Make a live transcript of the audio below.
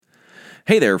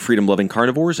Hey there, freedom-loving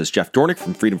carnivores. It's Jeff Dornick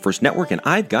from Freedom First Network, and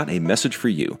I've got a message for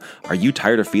you. Are you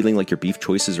tired of feeling like your beef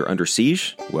choices are under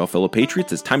siege? Well, fellow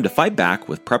patriots, it's time to fight back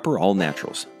with Prepper All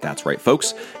Naturals. That's right,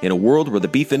 folks. In a world where the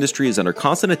beef industry is under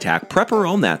constant attack, Prepper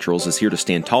All Naturals is here to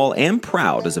stand tall and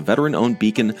proud as a veteran-owned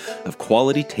beacon of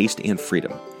quality, taste, and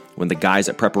freedom. When the guys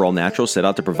at Prepper All Naturals set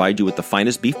out to provide you with the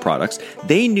finest beef products,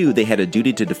 they knew they had a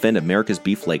duty to defend America's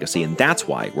beef legacy, and that's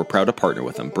why we're proud to partner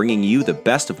with them, bringing you the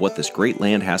best of what this great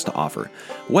land has to offer.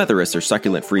 Whether it's their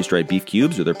succulent freeze-dried beef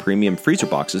cubes or their premium freezer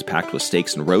boxes packed with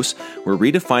steaks and roasts, we're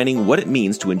redefining what it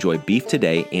means to enjoy beef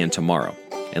today and tomorrow.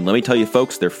 And let me tell you,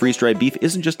 folks, their freeze-dried beef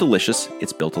isn't just delicious,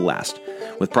 it's built to last.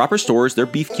 With proper stores, their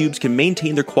beef cubes can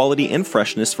maintain their quality and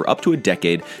freshness for up to a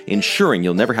decade, ensuring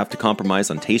you'll never have to compromise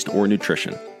on taste or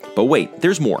nutrition. But wait,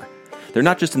 there's more. They're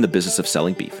not just in the business of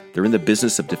selling beef. They're in the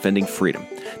business of defending freedom.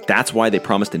 That's why they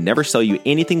promise to never sell you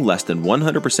anything less than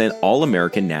 100%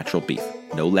 all-American natural beef.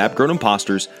 No lab-grown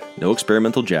imposters, no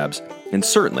experimental jabs, and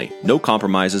certainly no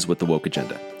compromises with the woke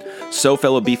agenda. So,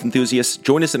 fellow beef enthusiasts,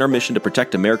 join us in our mission to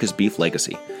protect America's beef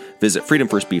legacy. Visit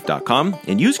freedomfirstbeef.com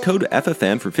and use code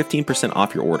FFN for 15%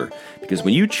 off your order. Because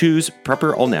when you choose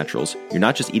Prepper All Naturals, you're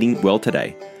not just eating well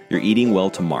today, you're eating well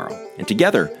tomorrow. And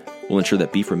together, we'll ensure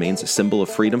that beef remains a symbol of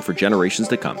freedom for generations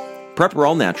to come. Prepper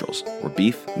All Naturals, where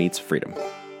beef meets freedom.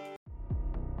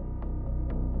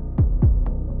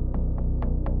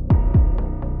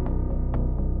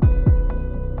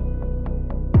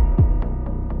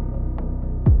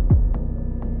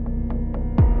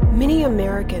 Many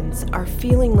Americans are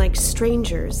feeling like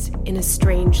strangers in a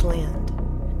strange land.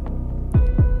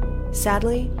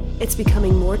 Sadly, it's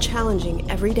becoming more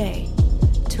challenging every day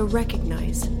to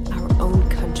recognize our own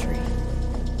country.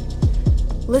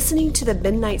 Listening to the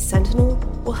Midnight Sentinel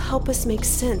will help us make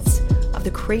sense of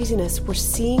the craziness we're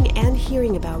seeing and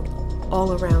hearing about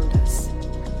all around us.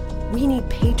 We need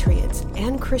patriots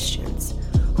and Christians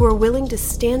who are willing to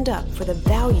stand up for the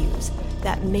values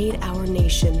that made our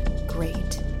nation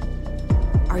great.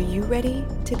 Are you ready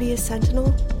to be a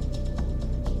sentinel?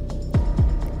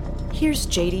 Here's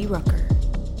J.D. Rucker.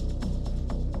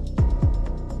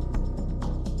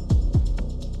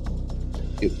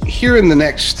 Here in the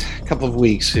next couple of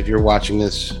weeks, if you're watching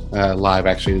this live,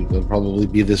 actually it'll probably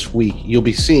be this week, you'll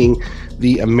be seeing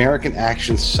the American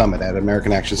Action Summit at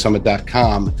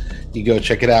americanactionsummit.com. You go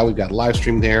check it out. We've got a live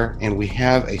stream there, and we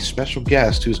have a special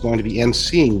guest who's going to be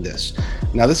emceeing this.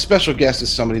 Now, this special guest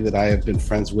is somebody that I have been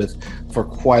friends with for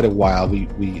quite a while.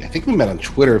 I think we met on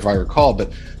Twitter, if I recall,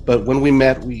 but when we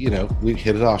met, we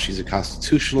hit it off. She's a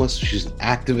constitutionalist, she's an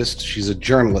activist, she's a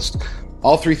journalist,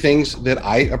 all three things that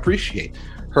I appreciate.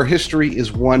 Her history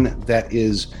is one that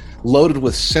is loaded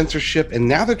with censorship, and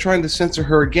now they're trying to censor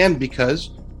her again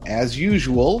because, as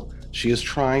usual, she is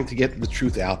trying to get the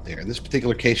truth out there. In this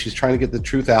particular case, she's trying to get the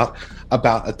truth out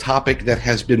about a topic that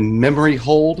has been memory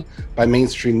holed by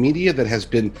mainstream media, that has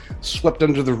been swept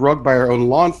under the rug by our own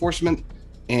law enforcement,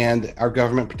 and our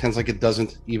government pretends like it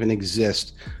doesn't even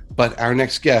exist. But our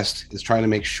next guest is trying to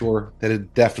make sure that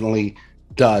it definitely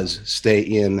does stay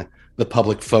in the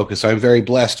public focus. So I'm very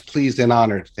blessed, pleased, and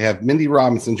honored to have Mindy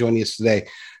Robinson joining us today.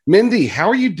 Mindy, how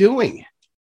are you doing?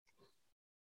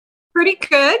 Pretty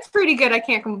good. I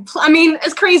can't complain. I mean,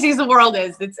 as crazy as the world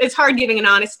is, it's hard giving an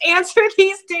honest answer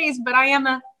these days, but I'm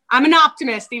an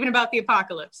optimist, even about the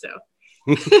apocalypse. So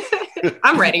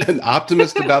I'm ready. An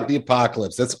optimist about the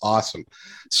apocalypse. That's awesome.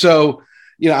 So,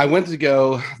 I went to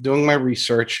go doing my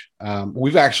research.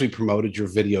 We've actually promoted your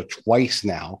video twice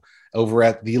now over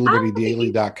at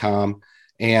thelibertydaily.com.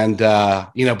 And,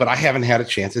 but I haven't had a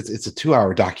chance. It's a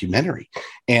 2-hour documentary.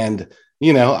 And,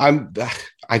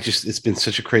 it's been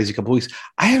such a crazy couple of weeks.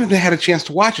 I haven't had a chance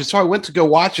to watch it. So I went to go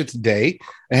watch it today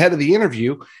ahead of the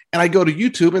interview. And I go to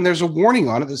YouTube and there's a warning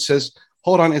on it that says,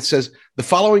 hold on. It says the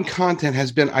following content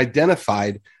has been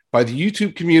identified by the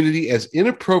YouTube community as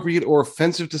inappropriate or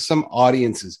offensive to some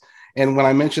audiences. And when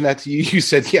I mentioned that to you, you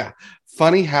said, yeah,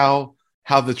 funny how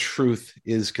the truth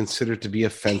is considered to be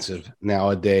offensive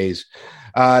nowadays.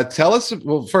 Tell us,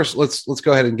 well, first, let's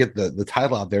go ahead and get the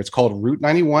title out there. It's called Route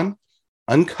 91,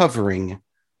 Uncovering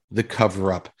the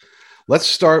Cover-Up. Let's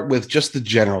start with just the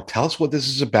general. Tell us what this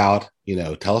is about.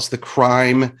 Tell us the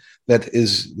crime that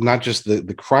is not just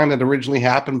the crime that originally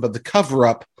happened, but the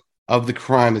cover-up of the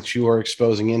crime that you are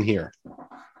exposing in here.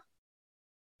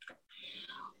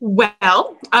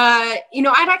 Well, I'd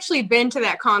actually been to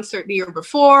that concert the year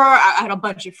before. I had a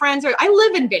bunch of friends. I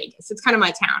live in Vegas. It's kind of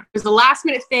my town. It was a last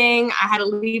minute thing. I had to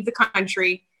leave the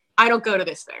country. I don't go to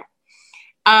this there.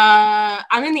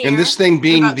 I'm in the and this thing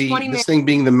being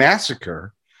the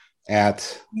massacre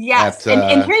Yes.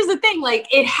 And here's the thing, like,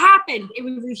 it happened. It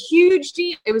was a huge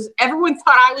deal. It was, everyone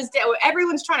thought I was dead.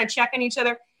 Everyone's trying to check on each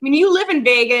other. I mean, you live in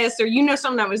Vegas or you know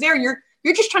someone that was there.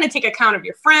 You're just trying to take account of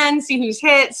your friends, see who's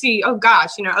hit, see, oh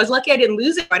gosh, you know, I was lucky I didn't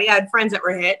lose anybody. I had friends that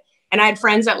were hit and I had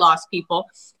friends that lost people,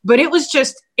 but it was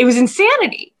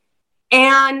insanity.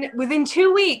 And within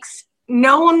 2 weeks,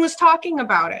 no one was talking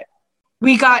about it.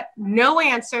 We got no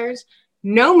answers,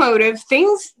 no motive.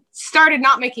 Things started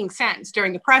not making sense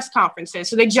during the press conferences.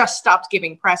 So they just stopped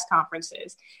giving press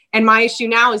conferences. And my issue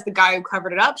now is the guy who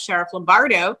covered it up, Sheriff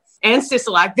Lombardo and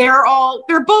Sisolak,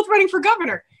 they're both running for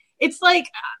governor. It's like,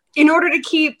 in order to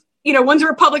keep, you know, one's a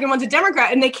Republican, one's a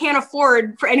Democrat, and they can't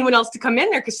afford for anyone else to come in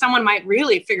there because someone might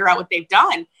really figure out what they've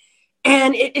done.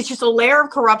 And it's just a layer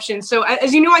of corruption. So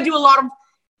as you know, I do a lot of,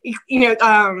 you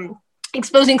know,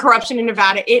 exposing corruption in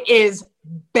Nevada. It is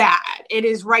bad. It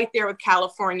is right there with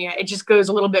California. It just goes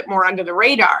a little bit more under the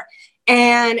radar.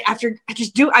 And after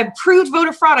I proved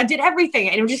voter fraud. I did everything.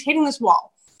 And I'm just hitting this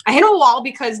wall. I hit a wall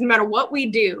because no matter what we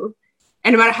do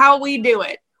and no matter how we do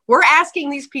it, we're asking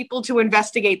these people to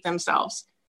investigate themselves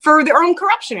for their own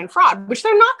corruption and fraud, which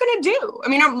they're not going to do. I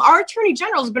mean, our attorney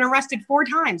general has been arrested 4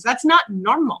 times. That's not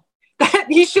normal.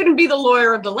 He shouldn't be the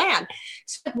lawyer of the land.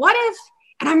 So what if,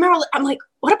 and I remember, I'm like,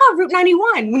 what about Route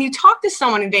 91? When you talk to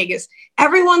someone in Vegas,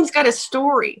 everyone's got a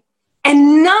story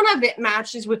and none of it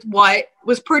matches with what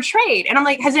was portrayed. And I'm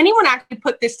like, has anyone actually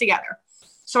put this together?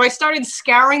 So I started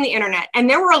scouring the internet and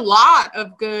there were a lot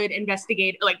of good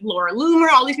investigators, like Laura Loomer,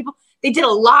 all these people. They did a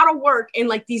lot of work in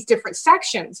like these different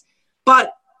sections,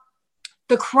 but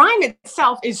the crime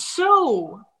itself is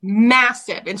so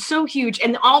massive and so huge,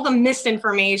 and all the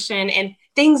misinformation and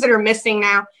things that are missing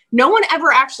now, no one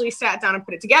ever actually sat down and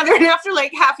put it together. And after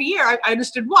like half a year, I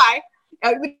understood why.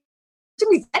 We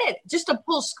said it just to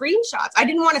pull screenshots. I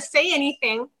didn't want to say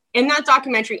anything in that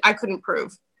documentary I couldn't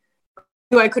prove.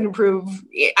 I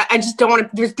just don't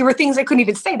want to. There were things I couldn't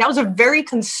even say. That was a very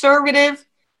conservative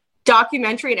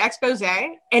documentary and expose,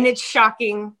 and it's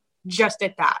shocking just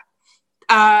at that.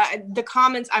 The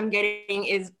comments I'm getting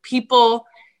is people,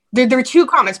 there are 2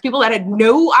 comments, people that had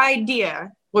no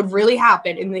idea what really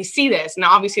happened and they see this and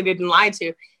obviously they didn't lie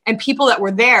to, and people that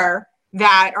were there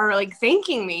that are like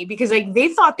thanking me because like they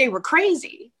thought they were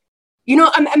crazy. You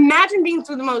know, imagine being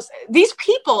through these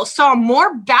people saw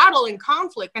more battle and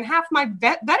conflict than half my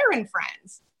veteran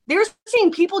friends. They're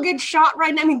seeing people get shot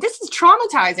right now. I mean, this is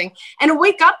traumatizing. And to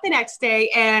wake up the next day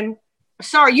and,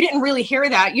 sorry, you didn't really hear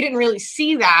that. You didn't really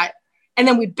see that. And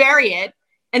then we bury it.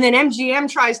 And then MGM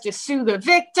tries to sue the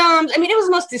victims. I mean, it was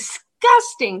the most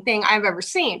disgusting thing I've ever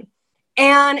seen.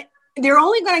 And they're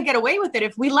only going to get away with it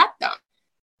if we let them.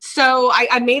 So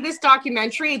I made this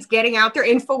documentary. It's getting out there.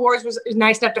 InfoWars was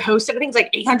nice enough to host it. I think it's like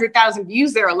 800,000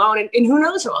 views there alone. And who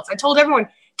knows who else. I told everyone,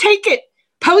 take it.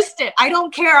 Post it. I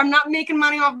don't care. I'm not making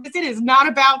money off this. It is not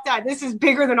about that. This is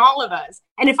bigger than all of us.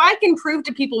 And if I can prove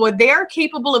to people what they're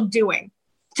capable of doing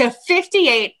to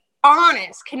 58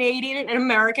 honest Canadian and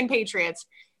American patriots,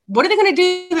 what are they going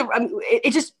to do?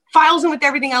 It just files in with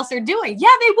everything else they're doing.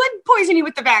 Yeah, they would poison you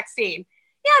with the vaccine.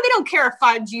 Yeah, they don't care if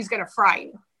 5G is going to fry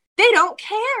you. They don't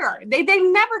care. They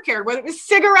never cared, whether it was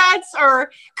cigarettes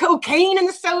or cocaine in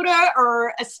the soda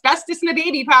or asbestos in the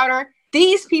baby powder.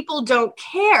 These people don't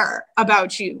care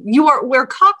about you. We're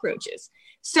cockroaches.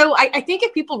 So I think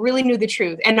if people really knew the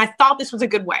truth, and I thought this was a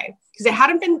good way because it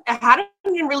hadn't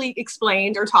been really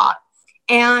explained or taught,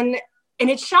 and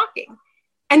it's shocking.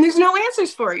 And there's no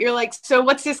answers for it. You're like, so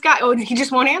what's this guy? Oh, he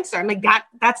just won't answer. I'm like,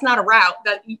 that's not a route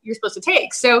that you're supposed to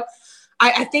take. So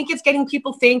I think it's getting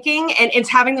people thinking, and it's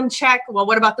having them check, well,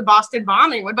 what about the Boston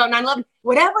bombing? What about 9/11?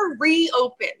 Whatever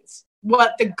reopens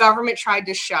what the government tried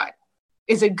to shut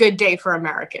is a good day for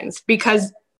Americans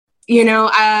because, you know,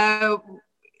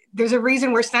 there's a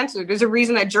reason we're censored. There's a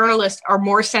reason that journalists are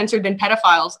more censored than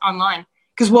pedophiles online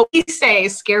because what we say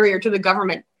is scarier to the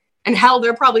government. And hell,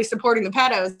 they're probably supporting the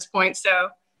pedos at this point. So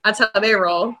that's how they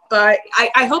roll. But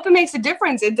I hope it makes a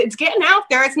difference. It's getting out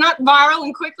there. It's not viral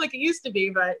and quick like it used to be,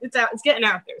 but it's getting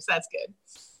out there. So that's good.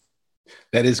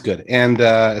 That is good. And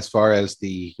as far as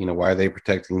the, you know, why are they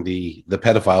protecting the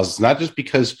pedophiles? It's not just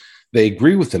because they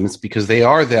agree with them. It's because they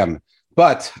are them.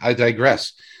 But I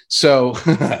digress. So,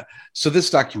 so this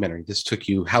documentary, this took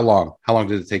you how long? How long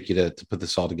did it take you to put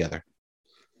this all together?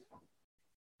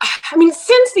 I mean,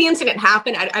 since the incident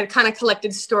happened, I kind of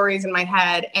collected stories in my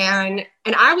head, and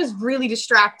I was really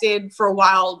distracted for a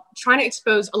while trying to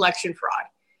expose election fraud.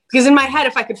 Because in my head,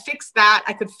 if I could fix that,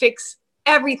 I could fix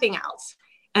everything else.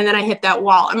 And then I hit that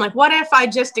wall. I'm like, what if I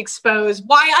just expose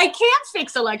why I can't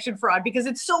fix election fraud because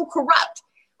it's so corrupt?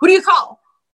 Who do you call?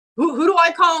 Who do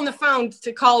I call on the phone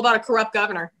to call about a corrupt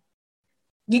governor?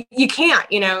 you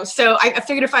can't, So I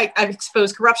figured if I've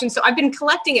exposed corruption. So I've been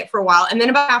collecting it for a while. And then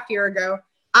about half a year ago,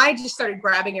 I just started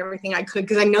grabbing everything I could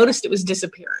because I noticed it was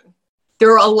disappearing.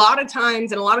 There are a lot of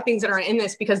times and a lot of things that aren't in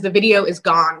this because the video is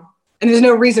gone and there's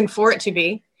no reason for it to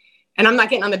be. And I'm not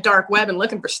getting on the dark web and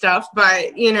looking for stuff, but,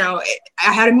 I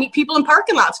had to meet people in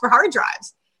parking lots for hard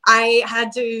drives. I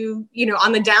had to,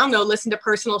 on the down low, listen to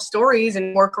personal stories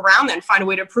and work around that and find a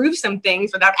way to prove some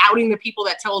things without outing the people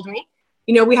that told me.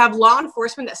 We have law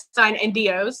enforcement that sign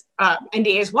NDAs.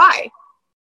 Why?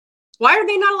 Why are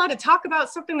they not allowed to talk about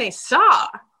something they saw?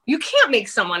 You can't make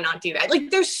someone not do that.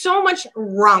 Like, there's so much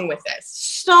wrong with this.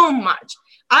 So much.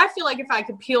 I feel like if I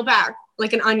could peel back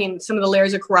like an onion, some of the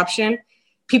layers of corruption,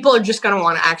 people are just going to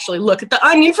want to actually look at the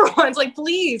onion for once. Like,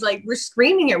 please, like, we're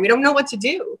screaming here. We don't know what to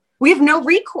do. We have no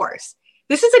recourse.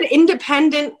 This is an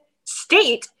independent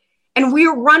state, and we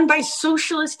are run by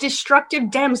socialist, destructive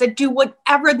Dems that do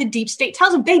whatever the deep state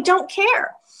tells them. They don't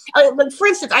care. Like, for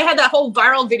instance, I had that whole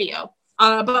viral video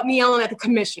about me yelling at the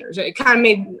commissioners. It kind of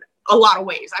made a lot of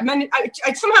waves.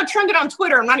 I somehow trended on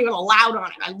Twitter. I'm not even allowed on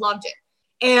it. I loved it.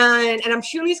 And I'm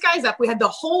shooting these guys up. We had the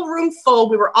whole room full.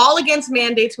 We were all against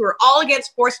mandates. We were all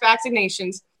against forced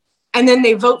vaccinations. And then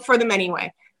they vote for them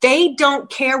anyway. They don't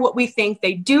care what we think.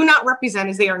 They do not represent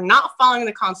us. They are not following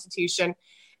the Constitution.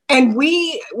 And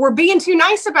we were being too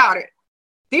nice about it.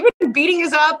 They've been beating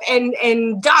us up and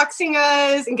doxing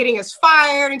us and getting us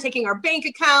fired and taking our bank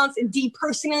accounts and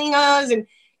depersonating us and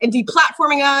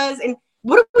deplatforming us. And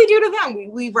what do we do to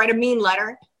them? We write a mean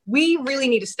letter. We really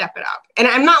need to step it up. And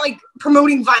I'm not like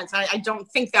promoting violence. I don't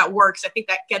think that works. I think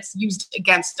that gets used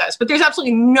against us. But there's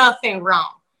absolutely nothing wrong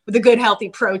with a good, healthy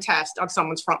protest on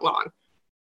someone's front lawn.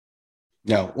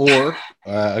 No, or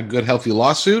a good, healthy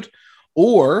lawsuit,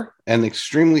 or an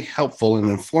extremely helpful and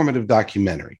informative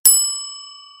documentary.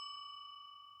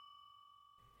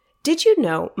 Did you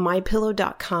know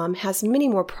MyPillow.com has many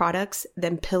more products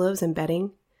than pillows and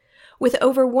bedding? With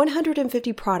over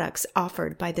 150 products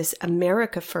offered by this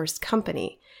America First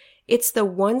company, it's the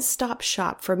one-stop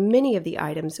shop for many of the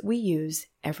items we use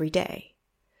every day.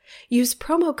 Use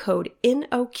promo code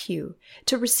NOQ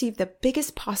to receive the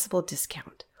biggest possible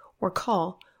discount or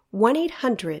call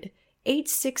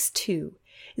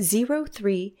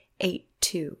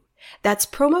 1-800-862-0382. That's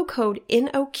promo code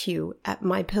NOQ at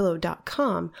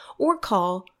mypillow.com or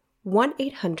call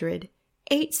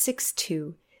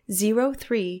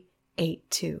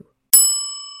 1-800-862-0382.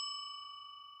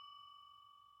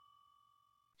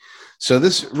 So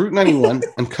this Route 91,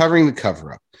 uncovering the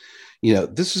cover-up,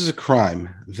 this is a crime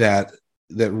that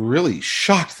really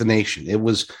shocked the nation. It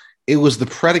was the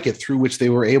predicate through which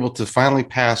they were able to finally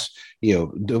pass,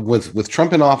 with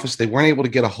Trump in office. They weren't able to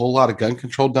get a whole lot of gun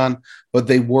control done, but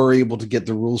they were able to get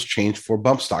the rules changed for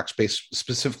bump stocks based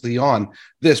specifically on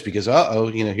this because,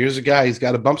 here's a guy, he's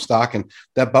got a bump stock, and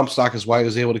that bump stock is why he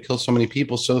was able to kill so many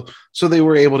people. So they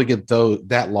were able to get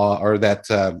that law or that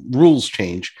rules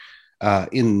change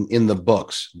in the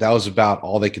books. That was about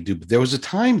all they could do. But there was a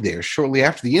time there shortly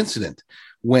after the incident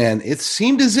when it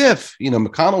seemed as if,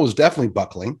 McConnell was definitely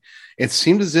buckling. It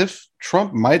seemed as if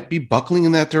Trump might be buckling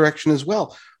in that direction as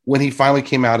well when he finally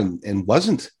came out and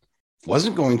wasn't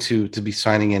going to be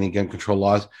signing any gun control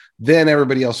laws. Then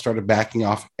everybody else started backing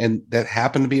off. And that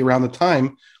happened to be around the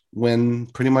time when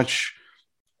pretty much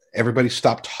everybody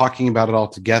stopped talking about it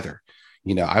altogether.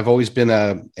 I've always been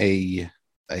a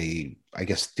I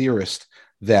guess, theorist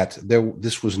that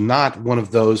this was not one of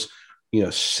those,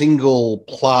 single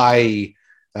ply,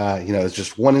 it's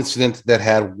just one incident that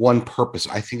had one purpose.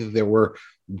 I think that there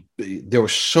were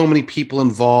so many people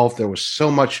involved. There was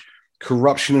so much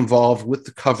corruption involved with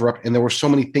the cover up, and there were so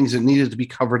many things that needed to be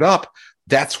covered up.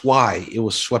 That's why it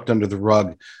was swept under the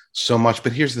rug so much.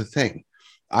 But here's the thing.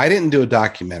 I didn't do a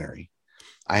documentary.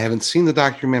 I haven't seen the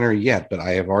documentary yet, but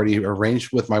I have already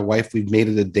arranged with my wife. We've made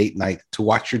it a date night to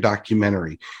watch your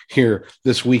documentary here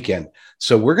this weekend.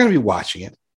 So we're going to be watching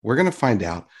it. We're going to find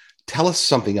out. Tell us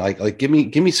something like give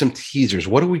me some teasers.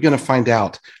 What are we going to find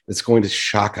out that's going to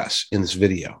shock us in this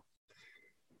video?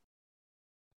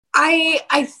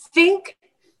 I think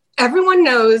everyone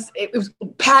knows it was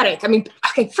Paddock. I mean,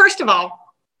 okay, first of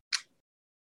all,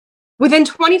 within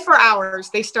 24 hours,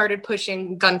 they started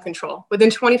pushing gun control. Within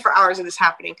 24 hours of this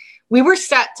happening, we were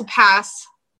set to pass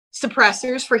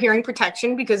suppressors for hearing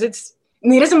protection because it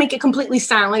doesn't make it completely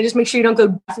silent. Just make sure you don't go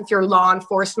deaf if you're law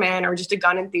enforcement or just a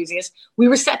gun enthusiast. We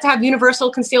were set to have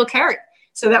universal concealed carry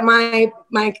so that my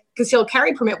concealed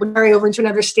carry permit would carry over into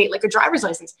another state like a driver's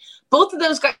license. Both of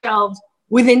those got shelved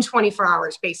within 24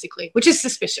 hours, basically, which is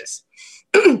suspicious.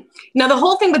 Now, the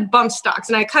whole thing with bump stocks,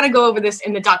 and I kind of go over this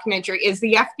in the documentary, is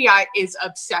the FBI is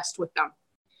obsessed with them.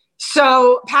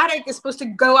 So Paddock is supposed to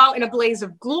go out in a blaze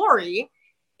of glory,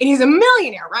 and he's a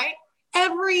millionaire, right?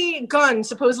 Every gun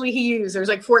supposedly he used, there's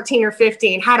like 14 or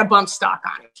 15, had a bump stock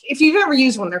on it. If you've ever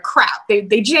used one, they're crap.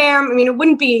 They jam. I mean, it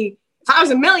wouldn't be, if I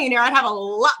was a millionaire, I'd have a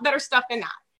lot better stuff than that.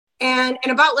 And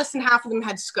about less than half of them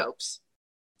had scopes.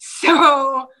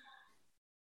 So,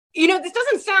 this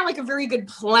doesn't sound like a very good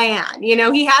plan.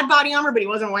 He had body armor, but he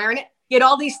wasn't wearing it. He had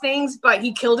all these things, but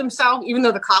he killed himself, even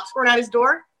though the cops weren't at his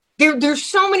door. There's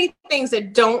so many things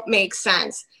that don't make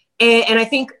sense. And I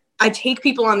think I take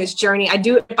people on this journey. I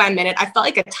do it by minute. I felt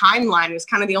like a timeline was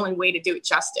kind of the only way to do it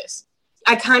justice.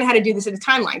 I kind of had to do this in a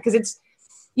timeline because it's,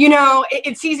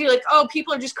 it's easy, like, oh,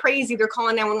 people are just crazy. They're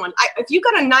calling 911. If you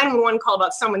got a 911 call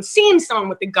about someone seeing someone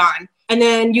with a gun, and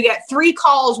then you get 3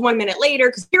 calls 1 minute later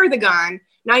because you're the gun,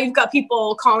 now you've got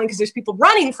people calling because there's people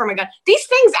running from a gun. These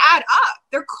things add up.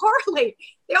 They're correlate.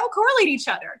 They all correlate each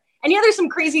other. And there's some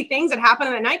crazy things that happen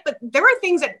in the night, but there are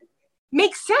things that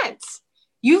make sense.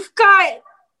 You've got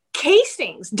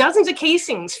casings, dozens of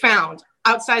casings found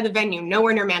outside the venue,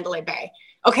 nowhere near Mandalay Bay.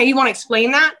 Okay, you want to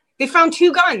explain that? They found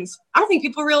 2 guns. I don't think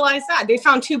people realize that. They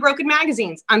found 2 broken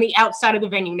magazines on the outside of the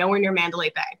venue, nowhere near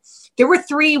Mandalay Bay. There were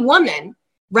 3 women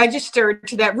registered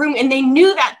to that room, and they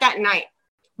knew that night.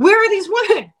 Where are these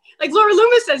women? Like Laura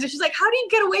Loomis says it. She's like, how do you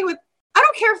get away with, I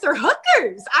don't care if they're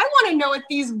hookers. I want to know what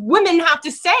these women have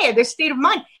to say, their state of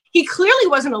mind. He clearly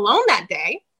wasn't alone that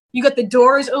day. You got the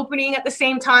doors opening at the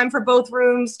same time for both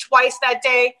rooms twice that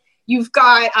day. You've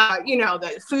got,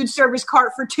 the food service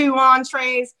cart for 2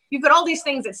 entrees. You've got all these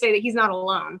things that say that he's not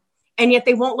alone. And yet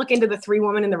they won't look into the 3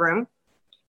 women in the room.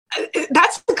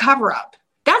 That's the cover up.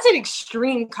 That's an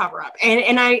extreme cover up.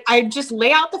 And I just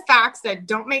lay out the facts that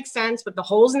don't make sense with the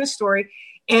holes in the story.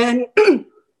 And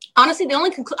honestly, the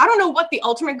only I don't know what the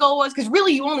ultimate goal was, because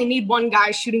really you only need one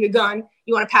guy shooting a gun.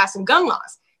 You want to pass some gun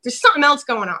laws. There's something else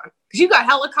going on, because you got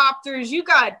helicopters, you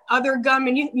got other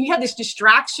gunmen, you have this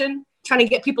distraction trying to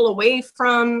get people away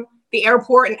from the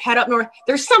airport and head up north.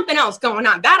 There's something else going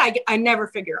on that I never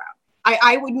figure out.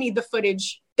 I would need the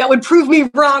footage that would prove me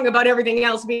wrong about everything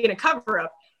else being a cover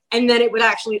up. And then it would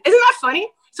actually, isn't that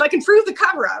funny? So I can prove the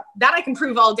cover up. That I can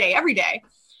prove all day, every day.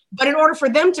 But in order for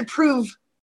them to prove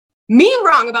me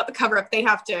wrong about the cover up, they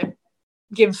have to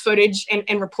give footage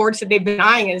and reports that they've been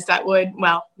denying. Is that would,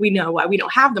 well, we know why we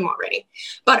don't have them already.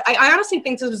 But I honestly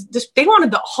think this was just, they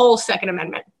wanted the whole Second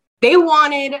Amendment. They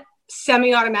wanted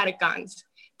semi-automatic guns.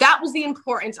 That was the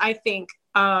importance, I think,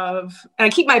 of, and I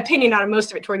keep my opinion out of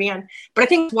most of it toward the end, but I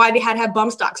think why they had to have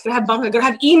bump stocks. They're going to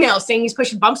have emails saying he's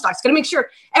pushing bump stocks. Going to make sure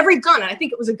every gun, and I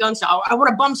think it was a gun stock, I want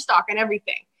a bump stock and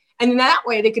everything. And then that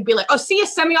way they could be like, oh, see, a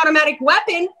semi-automatic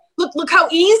weapon. Look how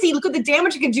easy, look at the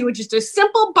damage you can do with just a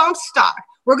simple bump stock.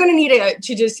 We're going to need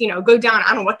to just, go down. I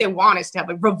don't know what they want is to have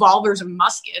like revolvers and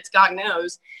muskets, God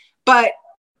knows. But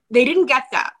they didn't get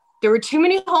that. There were too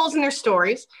many holes in their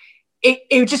stories.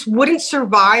 It just wouldn't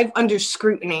survive under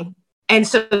scrutiny. And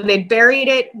so they buried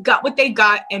it, got what they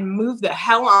got, and moved the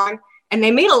hell on. And they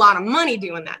made a lot of money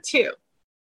doing that too.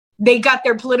 They got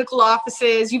their political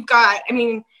offices. You've got,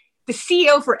 the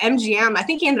CEO for MGM, I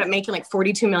think he ended up making like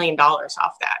 $42 million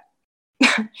off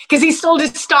that. Because he sold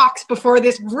his stocks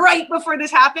right before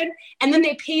this happened. And then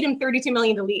they paid him $32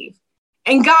 million to leave.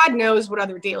 And God knows what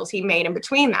other deals he made in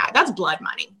between that. That's blood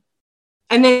money.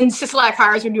 And then Sisolak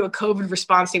hires him to do a COVID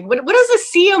response team. What does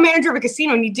a CEO manager of a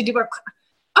casino need to do?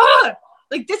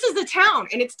 This is the town,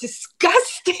 and it's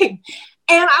disgusting.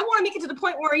 And I want to make it to the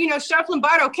point where, Chef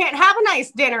Lombardo can't have a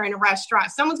nice dinner in a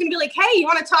restaurant. Someone's going to be like, hey, you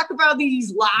want to talk about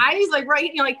these lies?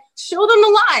 Show them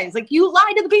the lies. Like, you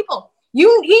lied to the people. He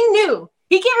knew.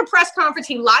 He gave a press conference.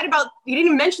 He didn't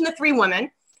even mention the 3 women.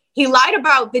 He lied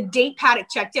about the date Paddock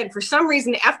checked in. For some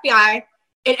reason, the FBI,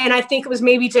 and I think it was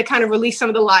maybe to kind of release some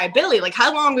of the liability. Like,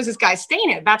 how long was this guy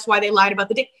staying in? That's why they lied about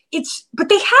the date. But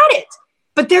they had it.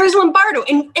 But there's Lombardo.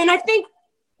 And I think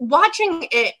watching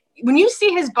it, when you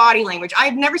see his body language,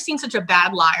 I've never seen such a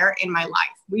bad liar in my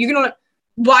life. You're going to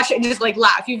watch it and just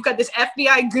laugh. You've got this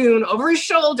FBI goon over his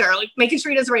shoulder, making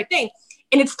sure he does the right thing.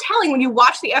 And it's telling when you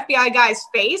watch the FBI guy's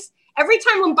face, every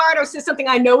time Lombardo says something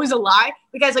I know is a lie,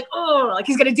 the guy's like, oh,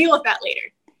 he's going to deal with that later.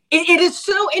 It is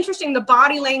so interesting, the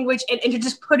body language, and to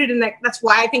just put it in that. That's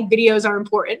why I think videos are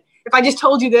important. If I just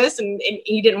told you this and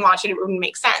you didn't watch it, it wouldn't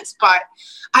make sense. But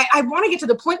I want to get to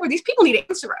the point where these people need to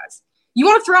answer us. You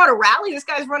want to throw out a rally? This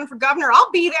guy's running for governor.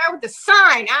 I'll be there with the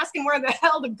sign asking where the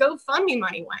hell the GoFundMe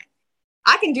money went.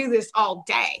 I can do this all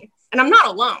day, and I'm not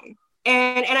alone.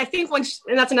 And I think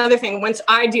and that's another thing, once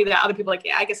I do that, other people are like,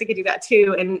 yeah, I guess I could do that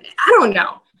too. And I don't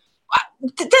know.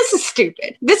 This is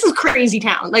stupid. This is crazy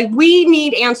town. We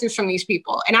need answers from these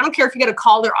people. And I don't care if you got to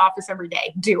call their office every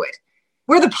day. Do it.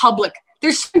 We're the public.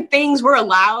 There's some things we're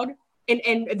allowed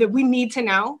and that we need to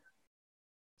know,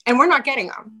 and we're not getting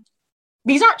them.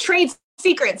 These aren't trade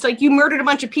secrets. Like, you murdered a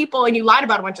bunch of people and you lied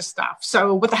about a bunch of stuff.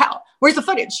 So what the hell? Where's the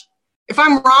footage? If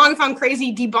I'm wrong, if I'm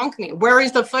crazy, debunk me. Where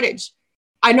is the footage?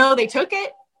 I know they took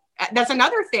it. That's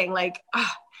another thing. Like,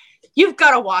 you've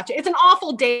got to watch it. It's an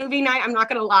awful day movie night, I'm not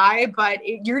going to lie, but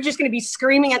you're just going to be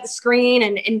screaming at the screen.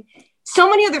 And so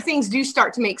many other things do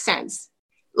start to make sense,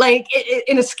 like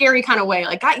in a scary kind of way.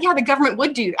 Like, yeah, the government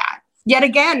would do that. Yet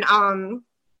again,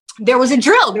 there was a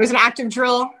drill. There was an active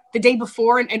drill the day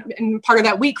before and part of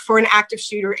that week for an active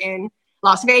shooter in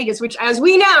Las Vegas, which, as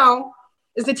we know,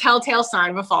 is the telltale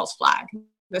sign of a false flag,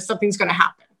 that something's going to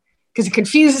happen. Because it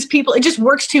confuses people. It just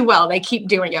works too well. They keep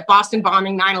doing it. Boston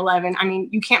bombing, 9/11. I mean,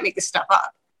 you can't make this stuff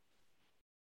up.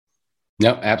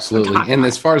 No, absolutely. And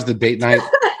as far as the date night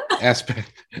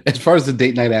aspect,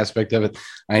 of it,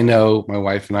 I know my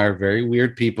wife and I are very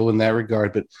weird people in that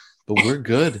regard, but we're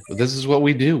good. This is what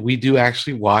we do. We do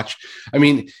actually watch. I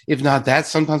mean, if not that,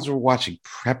 sometimes we're watching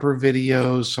prepper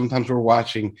videos. Sometimes we're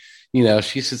watching,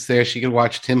 she sits there, she can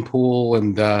watch Tim Pool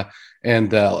and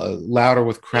Louder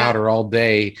with Crowder all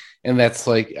day. And that's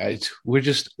like, we're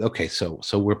just, okay. So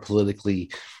we're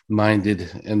politically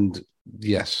minded, and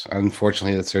yes,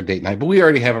 unfortunately that's our date night, but we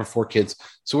already have our 4 kids,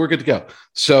 so we're good to go.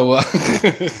 So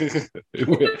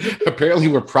apparently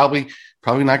we're probably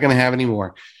not going to have any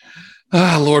more.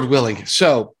 Lord willing.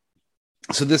 So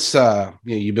this,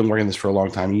 you've been working this for a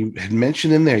long time. You had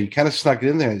mentioned in there, you kind of snuck it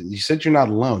in there. You said you're not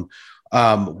alone.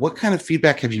 What kind of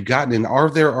feedback have you gotten? And are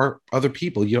there other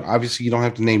people? Obviously you don't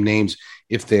have to name names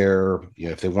if they're,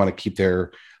 if they want to keep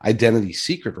their identity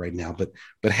secret right now, but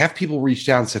have people reached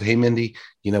out and said, "Hey, Mindy,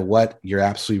 you know what? You're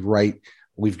absolutely right.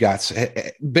 We've got,"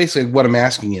 basically what I'm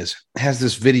asking is, has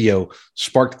this video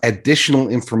sparked additional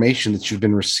information that you've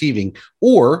been receiving,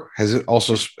 or has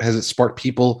it sparked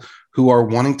people who are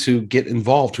wanting to get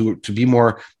involved, to be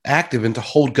more active and to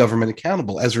hold government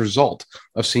accountable as a result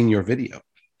of seeing your video?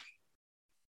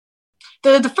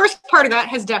 The first part of that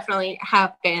has definitely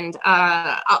happened.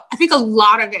 I think a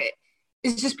lot of it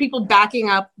is just people backing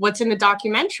up what's in the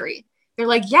documentary. They're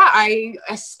like, yeah, I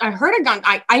heard a gun.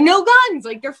 I know guns.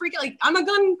 Like, they're freaking, like, I'm a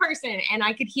gun person, and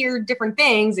I could hear different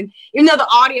things. And even though the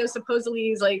audio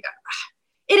supposedly is like,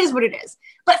 it is what it is.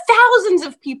 But thousands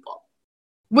of people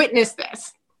witnessed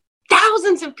this.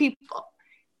 Thousands of people.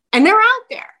 And they're out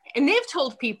there. And they've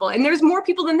told people, and there's more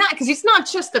people than that, because it's not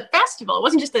just the festival. It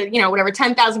wasn't just the,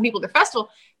 10,000 people at the festival.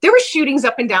 There were shootings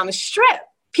up and down the strip.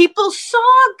 People saw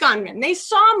gunmen. They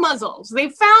saw muzzles. They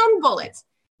found bullets.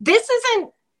 This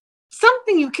isn't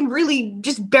something you can really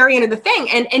just bury into the thing.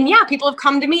 And yeah, people have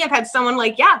come to me. I've had someone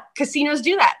like, yeah, casinos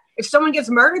do that. If someone gets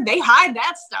murdered, they hide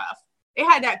that stuff. They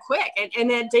hide that quick. And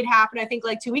that did happen, I think,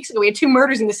 like 2 weeks ago. We had 2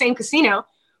 murders in the same casino.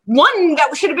 One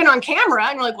that should have been on camera.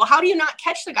 And we're like, well, how do you not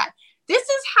catch the guy? This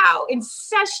is how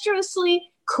incestuously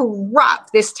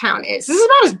corrupt this town is. This is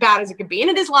about as bad as it could be. And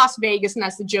it is Las Vegas, and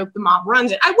that's the joke. The mob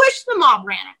runs it. I wish the mob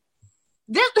ran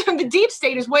it. The deep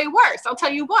state is way worse. I'll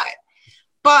tell you what.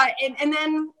 But, and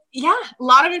then, yeah, a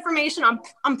lot of information.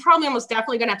 I'm probably almost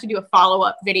definitely going to have to do a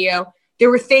follow-up video.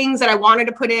 There were things that I wanted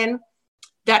to put in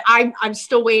that I'm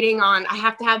still waiting on. I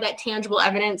have to have that tangible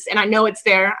evidence, and I know it's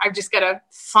there. I've just got to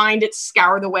find it,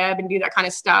 scour the web, and do that kind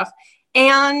of stuff.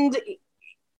 And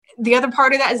the other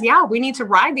part of that is, yeah, we need to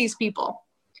ride these people.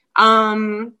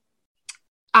 I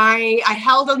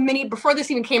held a mini, before this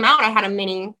even came out, I had a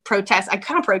mini protest. I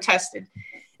kind of protested.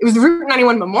 It was the Route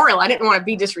 91 Memorial. I didn't want to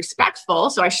be disrespectful,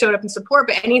 so I showed up in support.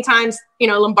 But anytime,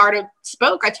 Lombardo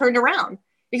spoke, I turned around.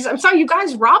 Because I'm sorry, you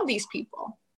guys robbed these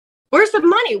people. Where's the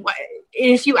money? What?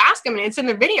 If you ask him, and it's in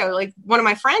the video, like one of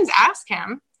my friends asked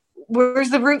him, where's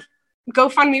the route?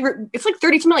 GoFundMe, it's like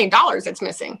 $32 million that's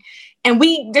missing. And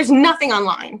there's nothing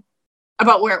online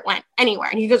about where it went anywhere.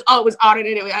 And he goes, oh, it was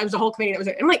audited. It was a whole committee that was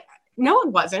there. I'm like, no, it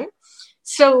wasn't.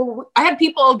 So I had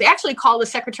people, they actually called the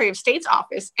Secretary of State's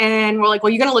office and were like,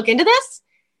 well, you're going to look into this?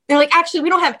 They're like, actually, we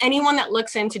don't have anyone that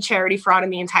looks into charity fraud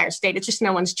in the entire state. It's just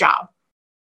no one's job.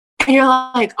 And you're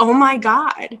like, oh my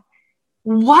God,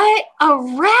 what a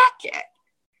racket.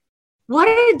 What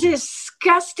a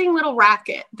disgusting little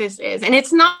racket this is. And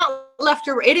it's not left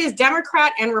or right. It is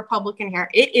Democrat and Republican here.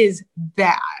 It is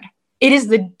bad. It is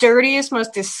the dirtiest,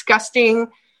 most disgusting.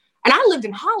 And I lived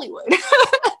in Hollywood.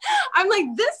 I'm like,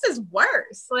 this is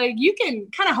worse. Like, you can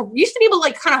used to be able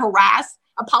to kind of harass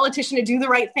a politician to do the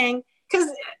right thing. Because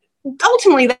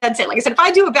ultimately that's it. Like I said, if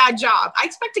I do a bad job, I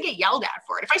expect to get yelled at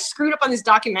for it. If I screwed up on this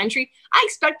documentary, I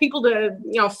expect people to,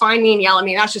 find me and yell at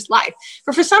me. That's just life.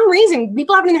 But for some reason,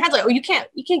 people have it in their heads like, oh, you can't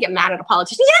get mad at a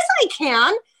politician. Yes, I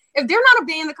can. If they're not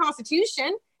obeying the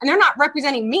Constitution and they're not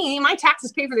representing me. My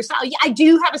taxes pay for their salary. Yeah, I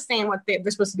do have a say in what they're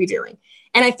supposed to be doing.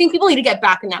 And I think people need to get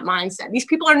back in that mindset. These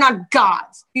people are not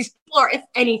gods. These people are, if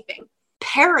anything,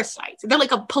 parasites. They're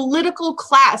like a political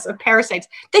class of parasites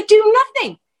that do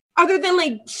nothing other than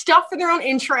like stuff for their own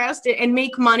interest and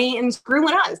make money and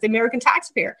screwing us, the American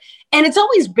taxpayer. And it's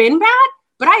always been bad,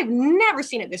 but I've never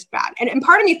seen it this bad. And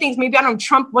part of me thinks maybe, I don't know,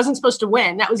 Trump wasn't supposed to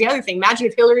win. That was the other thing. Imagine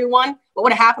if Hillary won, what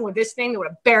would have happened with this thing? They would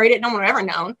have buried it. No one would have ever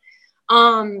known.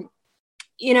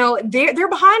 They're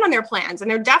behind on their plans,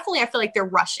 and they're definitely, I feel like they're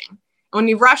rushing. And when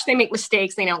they rush, they make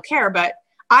mistakes. They don't care. But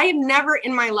I have never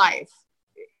in my life,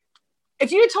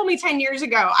 if you had told me 10 years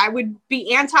ago, I would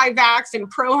be anti-vax and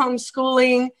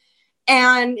pro-homeschooling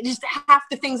and just half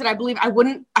the things that I believe, I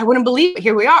wouldn't believe it.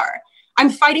 Here we are.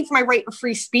 I'm fighting for my right of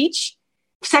free speech,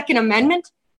 Second Amendment,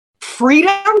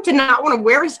 freedom to not want to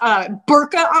wear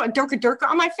burqa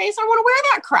on my face. I want to wear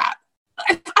that crap.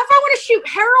 If I want to shoot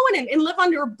heroin and live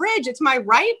under a bridge, it's my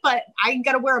right, but I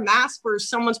got to wear a mask for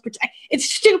someone's protection. It's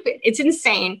stupid. It's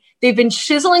insane. They've been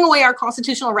chiseling away our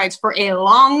constitutional rights for a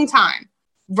long time.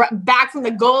 Back from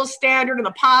the gold standard and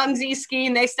the Ponzi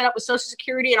scheme they set up with Social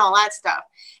Security and all that stuff.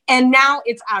 And now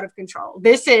it's out of control.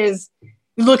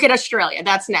 Look at Australia.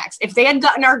 That's next. If they had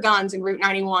gotten our guns in Route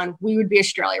 91, we would be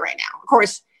Australia right now. Of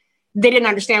course, they didn't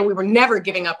understand we were never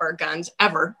giving up our guns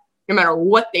ever, no matter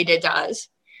what they did to us.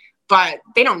 But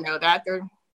they don't know that.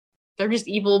 They're just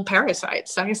evil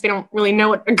parasites. I guess they don't really know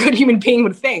what a good human being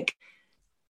would think.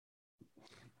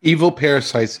 Evil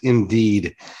parasites,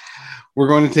 indeed. We're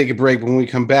going to take a break. When we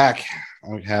come back,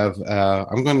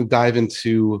 I'm going to dive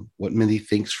into what Mindy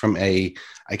thinks from I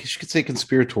guess you could say,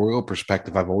 conspiratorial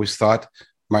perspective. I've always thought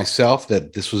myself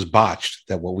that this was botched,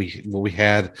 that what we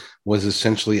had was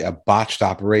essentially a botched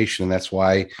operation. And that's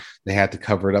why they had to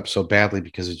cover it up so badly,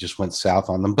 because it just went south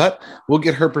on them. But we'll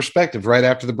get her perspective right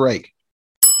after the break.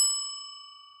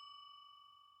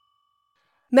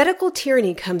 Medical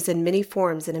tyranny comes in many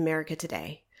forms in America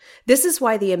today. This is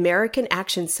why the American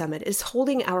Action Summit is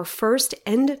holding our first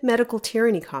End Medical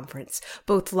Tyranny Conference,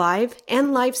 both live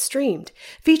and live streamed,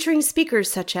 featuring speakers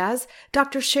such as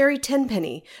Dr. Sherry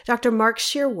Tenpenny, Dr. Mark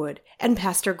Sherwood, and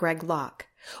Pastor Greg Locke.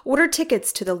 Order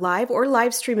tickets to the live or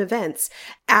live stream events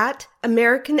at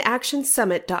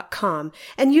AmericanActionSummit.com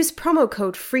and use promo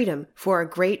code FREEDOM for a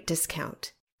great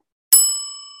discount.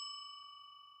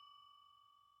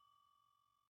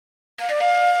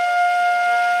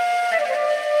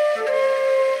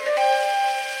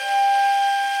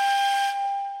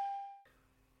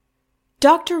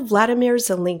 Dr. Vladimir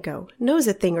Zelenko knows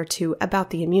a thing or two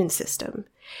about the immune system.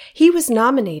 He was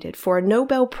nominated for a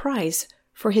Nobel Prize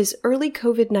for his early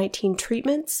COVID-19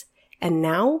 treatments, and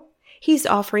now he's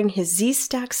offering his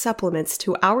Z-Stack supplements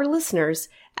to our listeners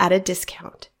at a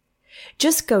discount.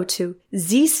 Just go to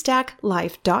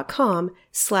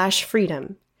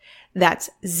zstacklife.com/freedom. That's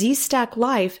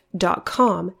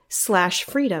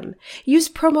zstacklife.com/freedom. Use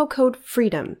promo code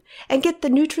FREEDOM and get the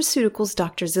nutraceuticals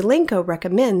Dr. Zelenko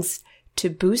recommends to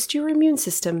boost your immune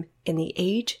system in the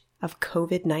age of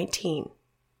COVID-19.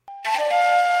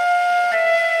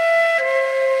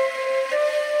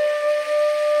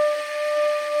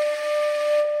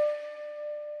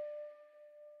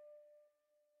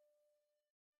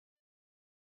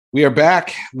 We are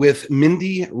back with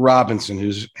Mindy Robinson,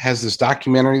 who has this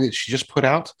documentary that she just put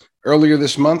out earlier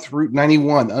this month, Route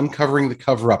 91, Uncovering the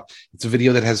Cover-Up. It's a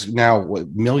video that has now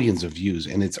millions of views,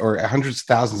 or hundreds of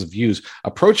thousands of views,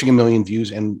 approaching 1 million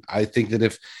views. And I think that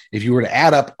if you were to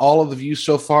add up all of the views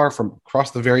so far from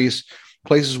across the various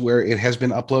places where it has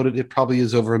been uploaded, it probably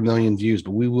is over 1 million views,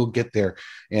 but we will get there.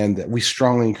 And we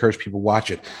strongly encourage people to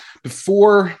watch it.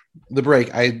 Before the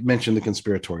break, I mentioned the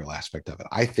conspiratorial aspect of it.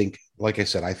 I think, like I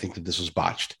said, I think that this was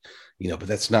botched, but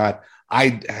that's not.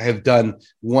 I have done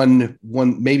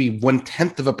maybe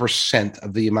 1/10%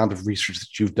 of the amount of research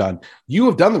that you've done. You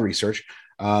have done the research.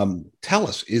 Tell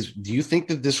us, do you think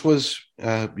that this was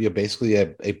basically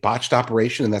a botched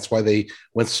operation, and that's why they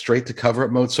went straight to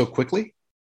cover-up mode so quickly?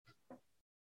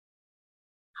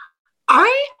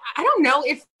 I don't know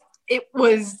if it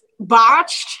was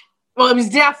botched. Well, it was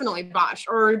definitely botched,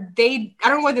 or I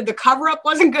don't know whether the cover-up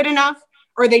wasn't good enough,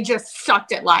 or they just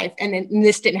sucked at life and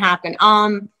this didn't happen.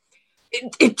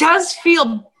 It does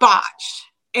feel botched,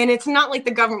 and it's not like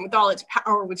the government with all its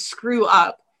power would screw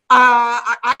up.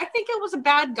 I think it was a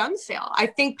bad gun sale. I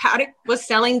think Paddock was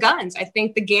selling guns. I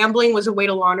think the gambling was a way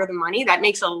to launder the money. That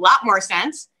makes a lot more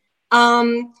sense.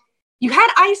 You had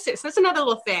ISIS. That's another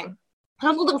little thing.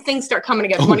 How little things start coming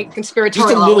together. Funny conspiratorial.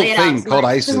 Just a little thing called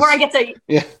ISIS. This is where I get to.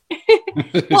 Yeah.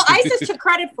 Well, ISIS took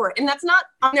credit for it, and that's not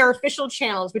on their official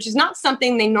channels, which is not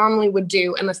something they normally would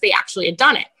do unless they actually had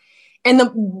done it.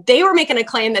 And they were making a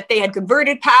claim that they had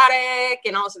converted Paddock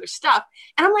and all this other stuff.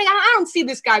 And I'm like, I don't see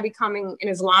this guy becoming an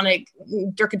Islamic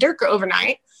durka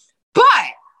overnight. But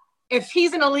if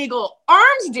he's an illegal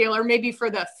arms dealer, maybe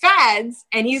for the feds,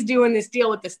 and he's doing this deal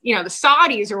with this, the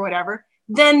Saudis or whatever,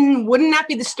 then wouldn't that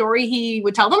be the story he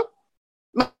would tell them?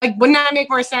 Like, wouldn't that make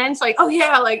more sense? Like, oh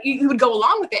yeah, like you would go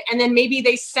along with it. And then maybe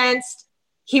they sensed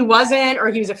he wasn't, or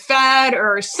he was a fed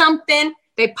or something.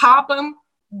 They pop him,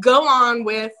 go on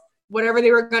with whatever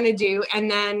they were going to do. And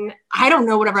then I don't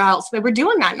know whatever else they were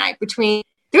doing that night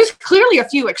there's clearly a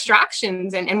few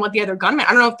extractions and what the other gunman,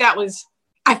 I don't know if that was,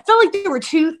 I felt like there were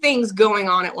two things going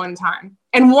on at one time.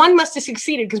 And one must have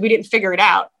succeeded because we didn't figure it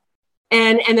out.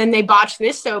 And then they botched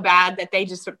this so bad that they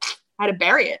just had to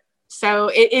bury it. So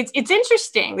it's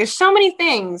interesting. There's so many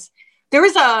things.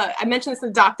 I mentioned this in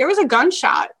the doc, there was a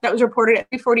gunshot that was reported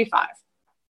at 3:45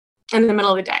 in the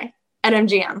middle of the day at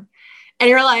MGM. And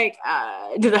you're like,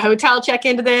 did the hotel check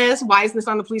into this? Why is this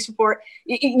on the police report?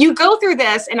 You go through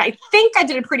this, and I think I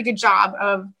did a pretty good job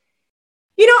of,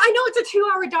 I know it's a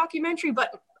 2-hour documentary, but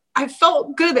I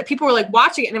felt good that people were like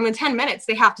watching it. And then in 10 minutes,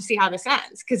 they have to see how this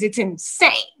ends because it's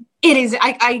insane. It is.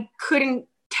 I couldn't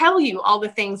tell you all the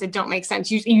things that don't make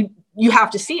sense. You have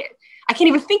to see it. I can't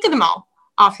even think of them all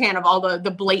offhand of all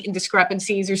the blatant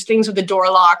discrepancies. There's things with the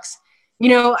door locks,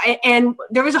 and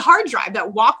there was a hard drive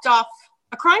that walked off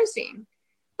a crime scene.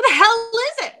 What the hell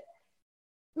is it?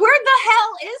 Where the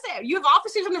hell is it? You have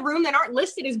officers in the room that aren't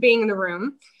listed as being in the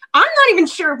room. I'm not even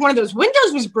sure if one of those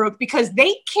windows was broke because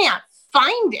they can't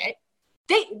find it.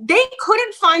 They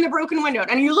couldn't find the broken window.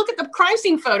 And you look at the crime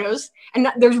scene photos, and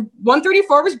there's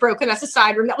 134 was broken. That's a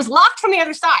side room that was locked from the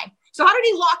other side. So how did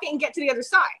he lock it and get to the other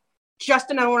side?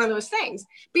 Just another one of those things.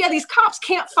 But yeah, these cops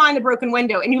can't find the broken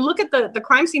window. And you look at the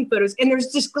crime scene photos, and there's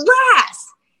just glass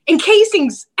and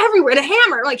casings everywhere. The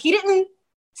hammer, like he didn't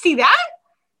see that.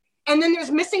 And then there's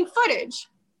missing footage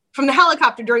from the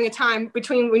helicopter during a time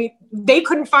between when they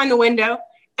couldn't find the window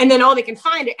and then, they can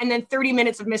find it. And then 30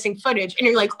 minutes of missing footage. And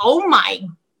you're like, oh my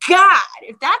God,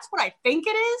 if that's what I think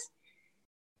it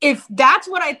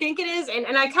is,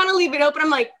 and I kind of leave it open. I'm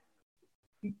like,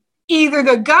 either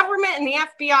the government and the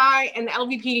FBI and the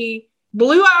LVPD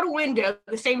blew out a window at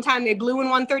the same time they blew in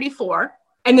 134.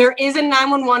 And there is a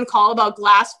 911 call about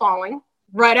glass falling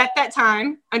right at that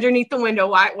time underneath the window.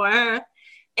 Why?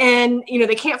 And,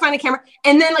 they can't find the camera.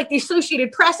 And then like the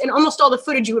Associated Press and almost all the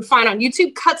footage you would find on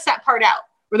YouTube cuts that part out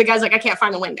where the guy's like, I can't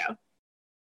find the window.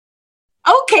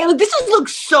 Okay, this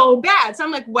looks so bad. So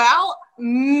I'm like, well,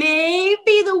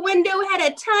 maybe the window had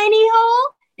a tiny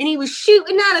hole and he was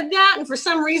shooting out of that. And for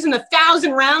some reason,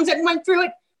 1,000 rounds that went through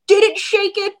it didn't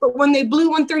shake it. But when they blew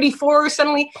 134,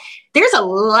 suddenly there's a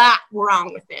lot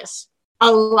wrong with this.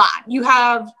 A lot.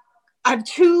 I have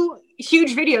 2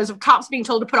 huge videos of cops being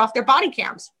told to put off their body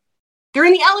cams. They're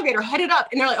in the elevator, headed up,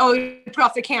 and they're like, oh, you put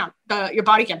off your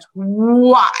body cams.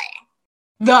 Why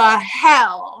the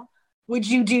hell would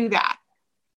you do that?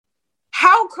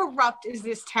 How corrupt is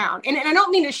this town? And I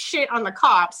don't mean to shit on the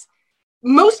cops.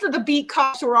 Most of the beat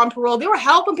cops who were on parole, they were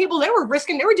helping people. They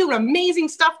were doing amazing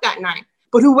stuff that night.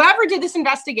 But whoever did this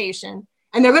investigation,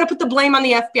 and they're going to put the blame on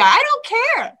the FBI, I don't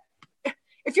care.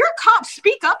 If you're a cop,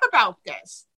 speak up about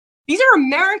this. These are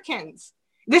Americans.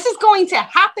 This is going to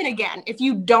happen again if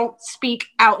you don't speak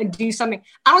out and do something.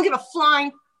 I don't give a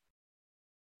flying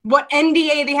what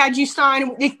NDA they had you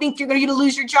sign. They think you're going to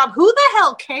lose your job. Who the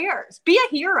hell cares? Be a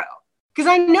hero. Because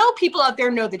I know people out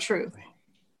there know the truth.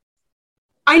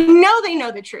 I know they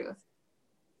know the truth.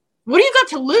 What do you got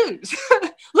to lose?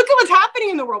 Look at what's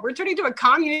happening in the world. We're turning to a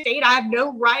communist state. I have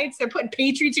no rights. They're putting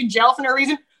patriots in jail for no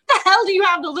reason. What the hell do you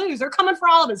have to lose? They're coming for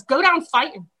all of us. Go down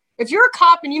fighting. If you're a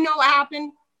cop and you know what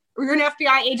happened, or you're an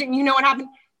FBI agent and you know what happened,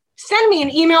 send me an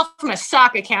email from a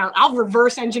SOC account. I'll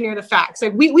reverse engineer the facts.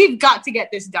 Like we've got to get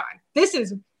this done. This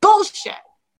is bullshit.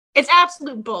 It's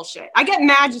absolute bullshit. I get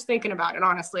mad just thinking about it,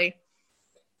 honestly.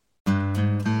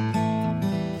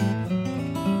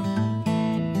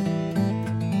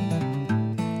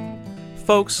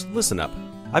 Folks, listen up.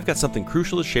 I've got something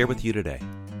crucial to share with you today.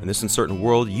 In this uncertain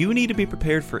world, you need to be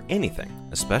prepared for anything,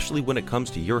 especially when it comes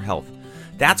to your health.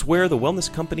 That's where the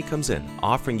Wellness Company comes in,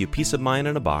 offering you peace of mind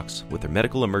in a box with their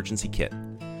medical emergency kit.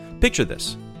 Picture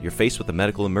this. You're faced with a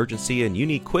medical emergency and you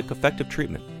need quick, effective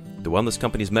treatment. The Wellness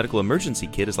Company's medical emergency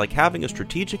kit is like having a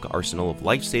strategic arsenal of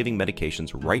life-saving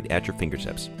medications right at your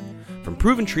fingertips. From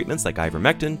proven treatments like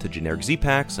ivermectin to generic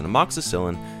Z-Paks and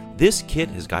amoxicillin, this kit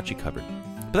has got you covered.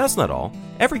 But that's not all.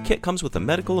 Every kit comes with a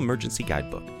medical emergency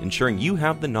guidebook, ensuring you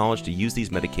have the knowledge to use these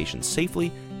medications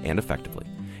safely and effectively.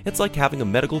 It's like having a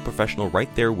medical professional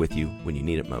right there with you when you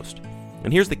need it most.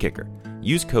 And here's the kicker.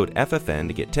 Use code FFN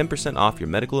to get 10% off your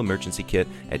medical emergency kit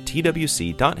at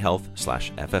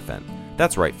twc.health/FFN.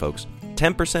 That's right, folks.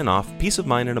 10% off, peace of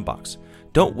mind in a box.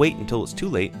 Don't wait until it's too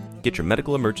late. Get your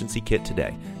medical emergency kit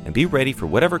today and be ready for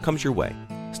whatever comes your way.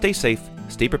 Stay safe,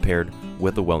 stay prepared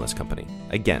with the Wellness Company.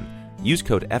 Again, use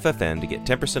code FFN to get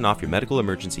 10% off your medical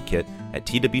emergency kit at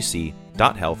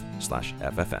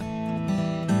twc.health/FFN.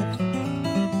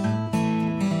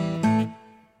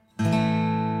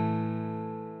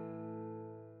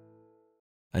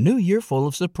 A new year full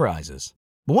of surprises.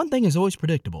 But one thing is always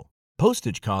predictable.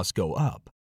 Postage costs go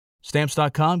up.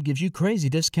 Stamps.com gives you crazy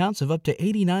discounts of up to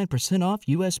 89% off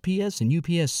USPS and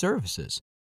UPS services.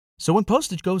 So when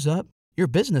postage goes up, your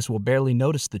business will barely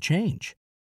notice the change.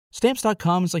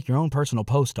 Stamps.com is like your own personal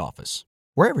post office,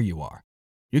 wherever you are.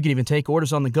 You can even take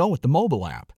orders on the go with the mobile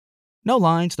app. No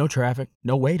lines, no traffic,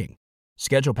 no waiting.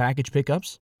 Schedule package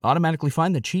pickups, automatically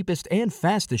find the cheapest and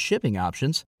fastest shipping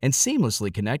options, and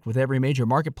seamlessly connect with every major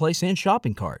marketplace and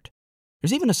shopping cart.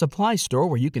 There's even a supply store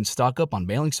where you can stock up on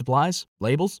mailing supplies,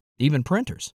 labels, even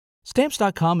printers.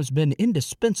 Stamps.com has been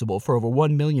indispensable for over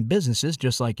 1 million businesses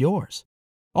just like yours.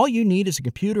 All you need is a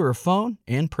computer or phone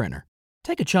and printer.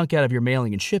 Take a chunk out of your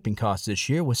mailing and shipping costs this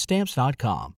year with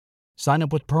Stamps.com. Sign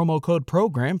up with promo code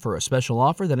PROGRAM for a special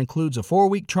offer that includes a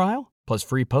 4-week trial, plus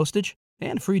free postage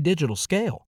and free digital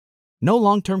scale. No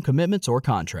long-term commitments or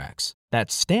contracts.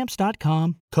 That's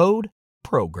Stamps.com, code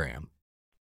PROGRAM.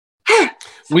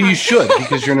 Well, you should,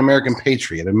 because you're an American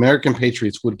patriot. American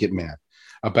patriots would get mad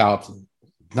about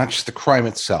not just the crime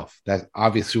itself, that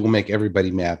obviously will make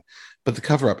everybody mad, but the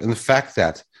cover-up and the fact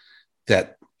that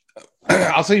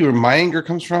I'll tell you where my anger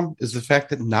comes from is the fact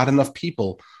that not enough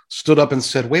people stood up and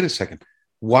said, wait a second,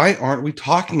 why aren't we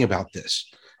talking about this?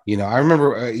 You know, I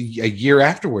remember a year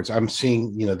afterwards, I'm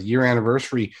seeing, the year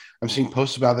anniversary, I'm seeing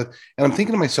posts about it. And I'm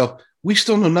thinking to myself, we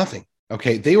still know nothing.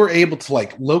 Okay. They were able to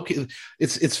locate.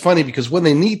 It's funny because when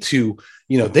they need to,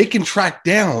 they can track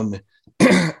down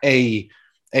a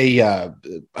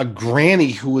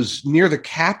granny who was near the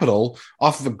Capitol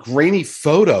off of a grainy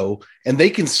photo, and they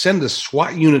can send a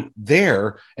SWAT unit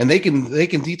there, and they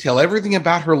can detail everything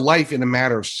about her life in a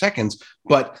matter of seconds,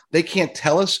 but they can't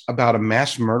tell us about a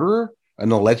mass murderer,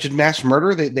 an alleged mass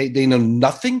murderer. They know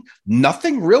nothing.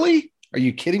 Nothing, really? Are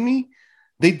you kidding me?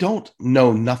 They don't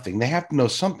know nothing. They have to know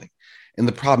something. And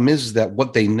the problem is that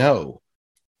what they know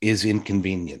is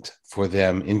inconvenient for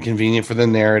them, inconvenient for the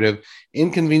narrative,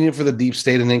 inconvenient for the deep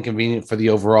state, and inconvenient for the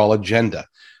overall agenda.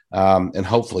 And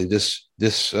hopefully this,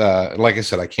 like I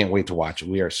said, I can't wait to watch it.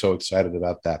 We are so excited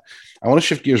about that. I want to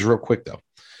shift gears real quick, though.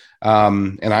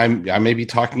 And I may be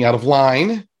talking out of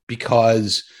line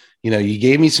because, you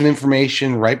gave me some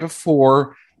information right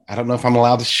before. I don't know if I'm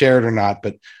allowed to share it or not,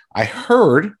 but I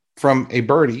heard from a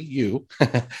birdie, you,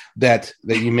 that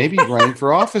you may be running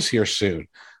for office here soon.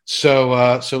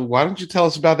 So why don't you tell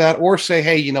us about that, or say,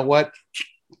 hey, you know what?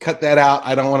 Cut that out.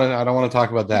 I don't want to talk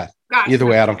about that. Gotcha. Either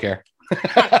way, I don't care.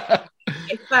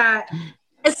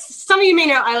 As some of you may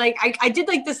know, I did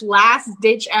this last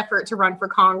ditch effort to run for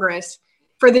Congress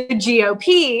for the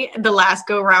GOP the last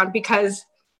go round because,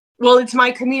 well, it's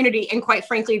my community, and quite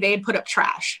frankly, they had put up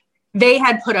trash. They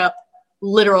had put up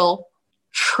literal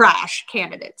trash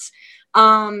candidates.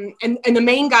 And the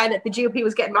main guy that the GOP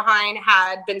was getting behind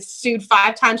had been sued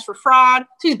 5 times for fraud.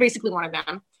 So he's basically one of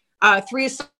them. 3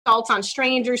 assaults on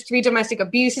strangers, 3 domestic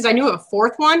abuses. I knew of a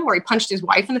 4th one where he punched his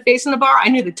wife in the face in the bar. I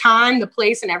knew the time, the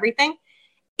place, and everything.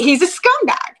 He's a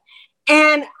scumbag.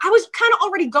 And I was kind of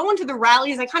already going to the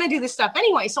rallies. I kind of do this stuff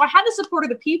anyway. So I had the support of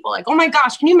the people. Oh my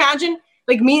gosh, can you imagine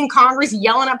me in Congress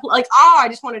yelling at, I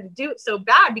just wanted to do it so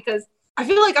bad because I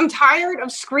feel like I'm tired of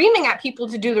screaming at people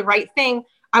to do the right thing.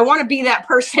 I want to be that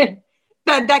person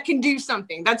that can do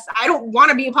something. I don't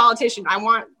want to be a politician.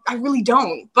 I really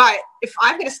don't. But if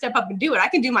I'm going to step up and do it, I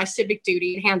can do my civic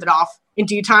duty and hand it off in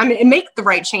due time and make the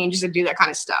right changes and do that kind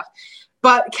of stuff.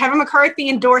 But Kevin McCarthy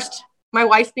endorsed my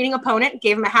wife-beating opponent,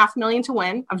 gave him $500,000 to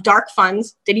win of dark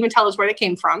funds, didn't even tell us where they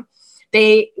came from.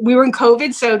 We were in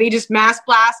COVID, so they just mass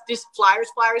blast, just flyers.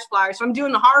 So I'm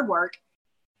doing the hard work.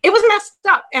 It was messed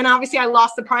up. And obviously I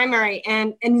lost the primary.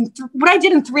 And what I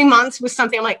did in 3 months was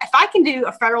something I'm like, if I can do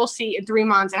a federal seat in 3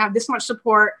 months and have this much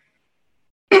support.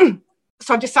 So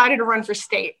I've decided to run for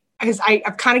state because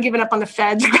I've kind of given up on the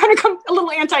feds. I've kind of come a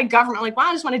little anti-government.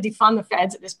 I just want to defund the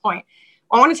feds at this point.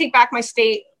 I want to take back my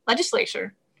state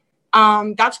legislature.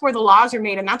 That's where the laws are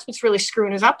made. And that's what's really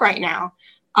screwing us up right now.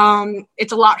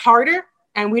 It's a lot harder,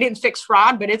 and we didn't fix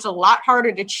fraud, but it's a lot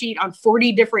harder to cheat on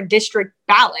 40 different district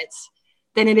ballots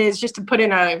than it is just to put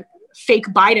in a fake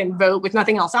Biden vote with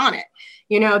nothing else on it.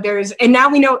 And now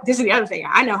we know, this is the other thing.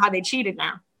 I know how they cheated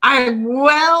now. I'm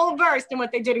well versed in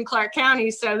what they did in Clark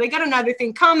County. So they got another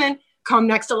thing coming come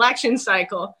next election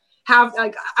cycle.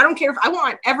 I don't care if I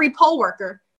want every poll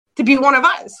worker to be one of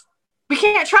us. We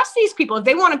can't trust these people. If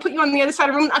they want to put you on the other side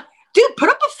of the room, dude, put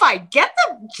up a fight. Get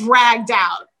them dragged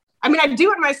out. I mean, I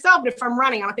do it myself, but if I'm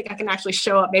running, I don't think I can actually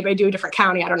show up. Maybe I do a different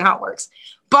county. I don't know how it works.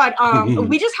 But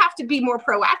we just have to be more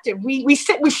proactive. We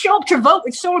show up to vote.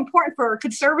 It's so important for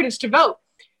conservatives to vote.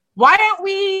 Why aren't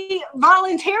we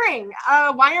volunteering?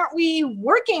 Why aren't we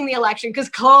working the election? Because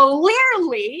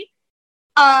clearly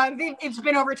it's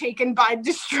been overtaken by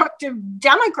destructive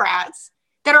Democrats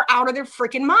that are out of their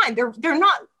freaking mind. They're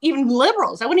not even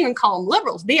liberals. I wouldn't even call them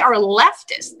liberals. They are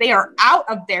leftists. They are out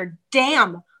of their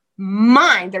damn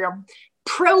mind. They're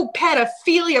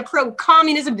pro-pedophilia,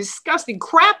 pro-communism, disgusting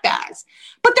crap bags.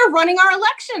 But they're running our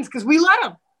elections because we let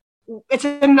them. It's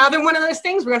another one of those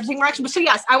things. We're going to take more action. But so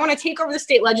yes, I want to take over the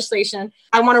state legislation.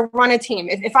 I want to run a team.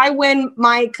 If I win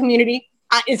my community,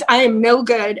 I am no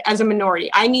good as a minority.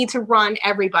 I need to run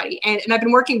everybody. And I've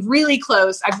been working really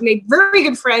close. I've made very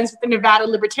good friends with the Nevada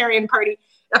Libertarian Party.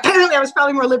 Apparently I was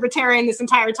probably more libertarian this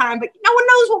entire time, but no one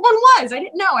knows what one was. I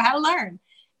didn't know. I had to learn.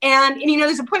 And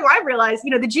there's a point where I realized,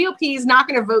 the GOP is not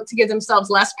going to vote to give themselves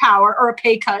less power or a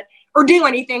pay cut or do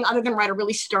anything other than write a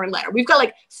really stern letter. We've got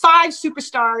like 5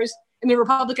 superstars in the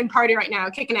Republican Party right now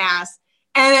kicking ass.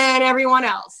 And then everyone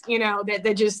else,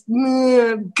 that just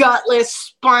gutless,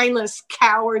 spineless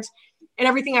cowards and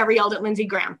everything I ever yelled at Lindsey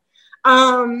Graham.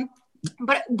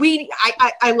 But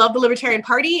I love the Libertarian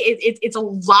Party. It's a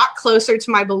lot closer to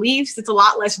my beliefs. It's a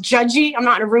lot less judgy. I'm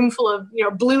not in a room full of,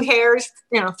 blue hairs,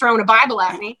 throwing a Bible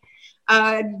at me.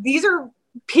 These are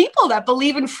people that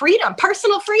believe in freedom,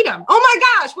 personal freedom. Oh my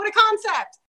gosh, what a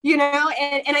concept.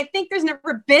 And I think there's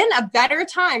never been a better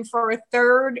time for a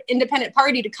third independent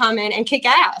party to come in and kick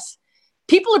ass.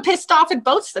 People are pissed off at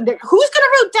both. Who's going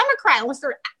to vote Democrat unless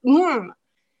they're,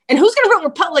 and who's going to vote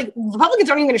Republican? Republicans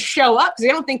aren't even going to show up because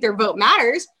they don't think their vote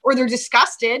matters, or they're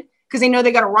disgusted because they know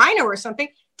they got a rhino or something.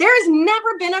 There has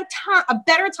never been a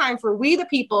better time for we the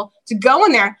people to go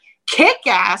in there, kick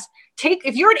ass.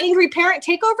 If you're an angry parent,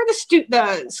 take over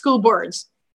the school boards.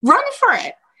 Run for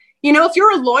it. If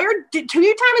you're a lawyer, do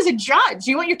your time as a judge.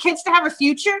 You want your kids to have a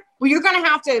future? Well, you're going to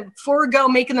have to forego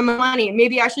making the money and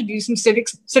maybe actually do some civic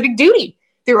duty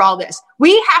through all this.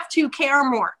 We have to care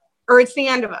more, or it's the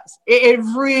end of us. It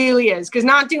really is, because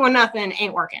not doing nothing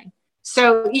ain't working.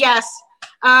 So yes,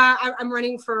 I'm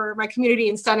running for my community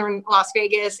in southern Las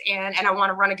Vegas, and I want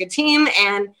to run a good team.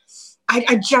 And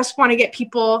I just want to get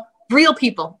people, real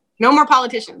people. No more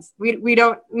politicians. We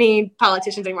don't need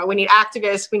politicians anymore. We need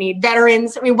activists. We need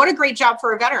veterans. I mean, what a great job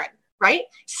for a veteran, right?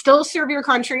 Still serve your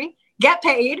country, get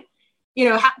paid,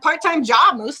 part-time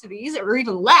job, most of these, or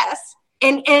even less,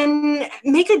 and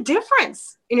make a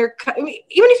difference in your, even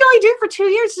if you only do it for 2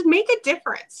 years, just make a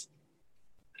difference.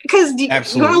 Because you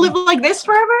want to live like this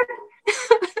forever?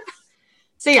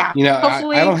 So yeah,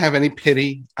 hopefully... I don't have any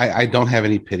pity. I don't have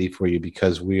any pity for you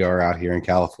because we are out here in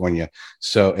California.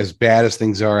 So as bad as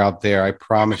things are out there, I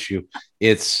promise you,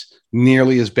 it's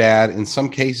nearly as bad in some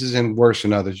cases and worse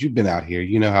in others. You've been out here.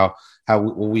 You know how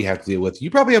we have to deal with. You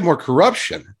probably have more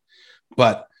corruption,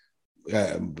 but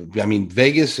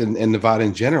Vegas and Nevada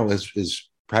in general is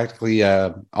practically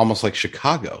almost like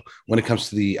Chicago when it comes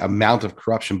to the amount of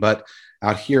corruption. But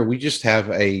out here, we just have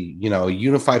a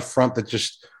unified front that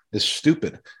just is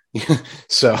stupid.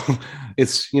 So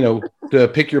it's, to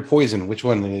pick your poison. Which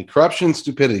one? Corruption,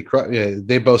 stupidity.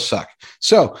 They both suck.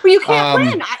 So well, you can't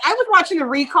win. I was watching the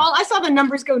recall. I saw the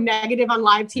numbers go negative on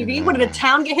live TV. What, did a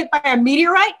town get hit by a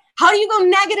meteorite? How do you go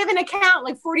negative in a count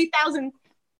like 40,000?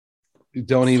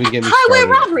 Don't even get me highway started.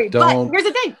 Robbery. But here's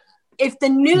the thing: if the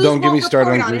news don't get me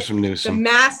started on gruesome news, the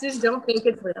masses don't think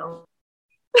it's real.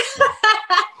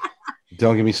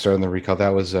 Don't get me started on the recall. That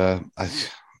was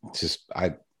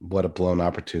what a blown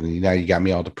opportunity. Now you got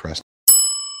me all depressed.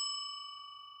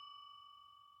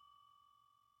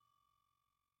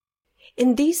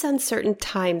 In these uncertain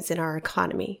times in our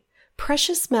economy,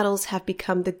 precious metals have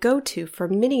become the go-to for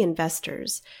many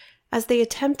investors as they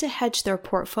attempt to hedge their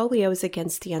portfolios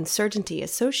against the uncertainty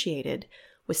associated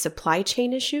with supply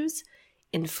chain issues,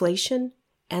 inflation,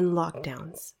 and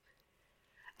lockdowns.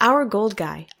 Our gold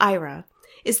guy, Ira,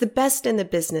 is the best in the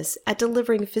business at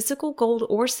delivering physical gold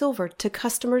or silver to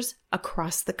customers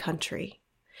across the country.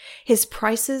 His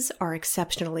prices are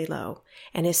exceptionally low,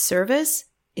 and his service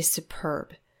is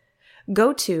superb.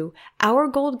 Go to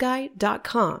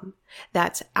ourgoldguy.com.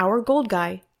 That's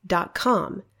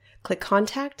ourgoldguy.com. Click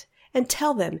contact and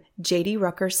tell them JD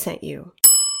Rucker sent you.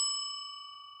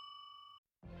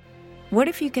 What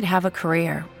if you could have a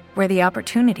career where the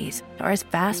opportunities are as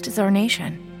vast as our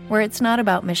nation, where it's not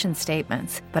about mission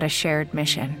statements, but a shared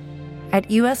mission.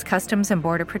 At U.S. Customs and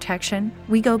Border Protection,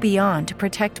 we go beyond to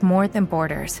protect more than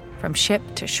borders. From ship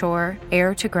to shore,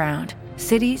 air to ground,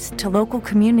 cities to local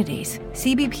communities,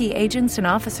 CBP agents and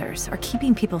officers are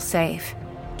keeping people safe.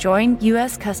 Join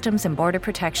U.S. Customs and Border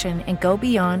Protection and go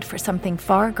beyond for something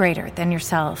far greater than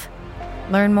yourself.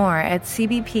 Learn more at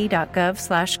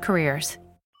cbp.gov/careers.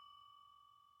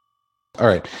 All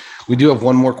right. We do have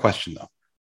one more question, though.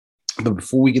 But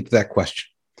before we get to that question,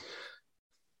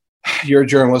 you're a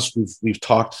journalist. We've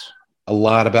talked a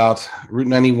lot about Route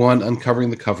 91, Uncovering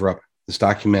the Cover-Up, this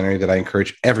documentary that I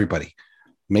encourage everybody,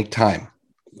 make time,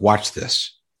 watch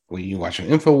this. When you watch on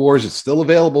InfoWars, it's still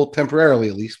available temporarily,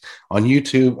 at least on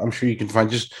YouTube. I'm sure you can find,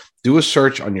 just do a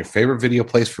search on your favorite video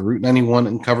place for Route 91,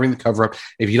 Uncovering the Cover-Up.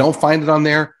 If you don't find it on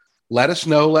there, let us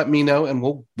know, let me know, and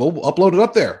we'll upload it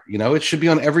up there. You know, it should be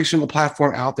on every single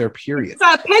platform out there, period.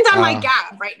 It's pinned on my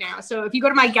Gab right now. So if you go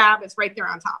to my Gab, it's right there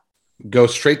on top. Go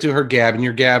straight to her Gab, and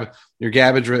your Gab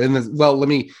address. And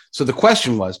so the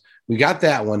question was, we got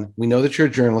that one. We know that you're a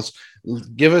journalist.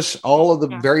 Give us all of the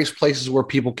various places where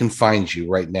people can find you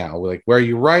right now. Like, where are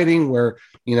you writing? Where,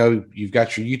 you know, you've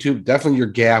got your YouTube, definitely your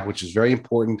Gab, which is very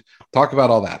important. Talk about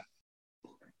all that.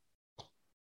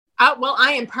 Well,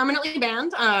 I am permanently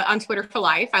banned on Twitter for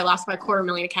life. I lost my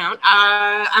 250,000 account.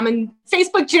 I'm in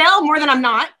Facebook jail more than I'm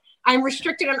not. I'm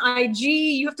restricted on IG.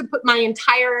 You have to put my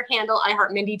entire handle,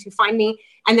 iHeartMindy, to find me.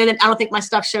 And then I don't think my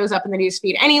stuff shows up in the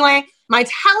newsfeed anyway. My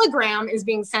Telegram is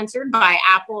being censored by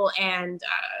Apple and,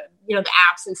 the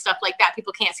apps and stuff like that.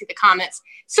 People can't see the comments.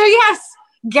 So yes,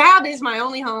 Gab is my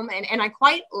only home, and I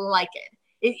quite like it.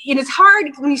 It's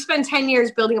hard when you spend 10 years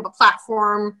building up a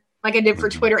platform like I did for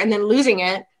Twitter and then losing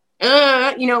it.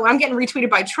 I'm getting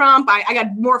retweeted by Trump. I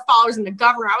got more followers than the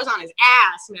governor. I was on his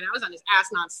ass, man. I was on his ass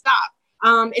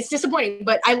nonstop. It's disappointing,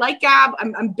 but I like Gab.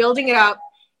 I'm building it up.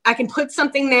 I can put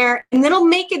something there, and then it'll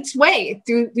make its way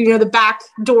through, the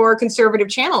backdoor conservative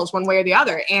channels one way or the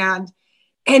other. And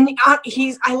I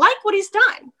like what he's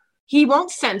done. He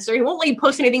won't censor. He won't let you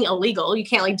post anything illegal. You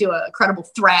can't do a credible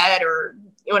thread or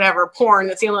whatever, porn.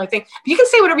 That's the only thing. But you can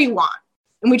say whatever you want.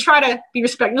 And we try to be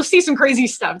respectful. You'll see some crazy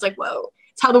stuff. It's like, whoa,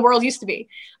 it's how the world used to be.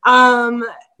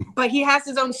 But he has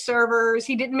his own servers.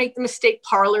 He didn't make the mistake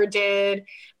Parler did.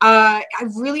 I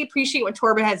really appreciate what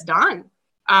Torba has done.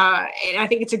 And I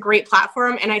think it's a great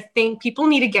platform. And I think people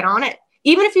need to get on it.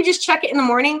 Even if you just check it in the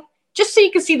morning, just so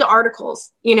you can see the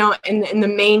articles, in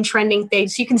the main trending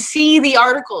things. So you can see the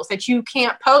articles that you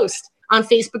can't post on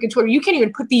Facebook and Twitter. You can't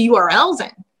even put the URLs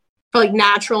in for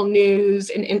natural news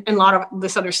and a lot of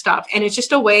this other stuff. And it's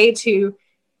just a way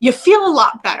you feel a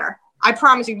lot better. I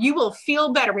promise you will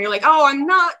feel better when you're like, oh, I'm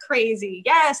not crazy.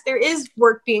 Yes, there is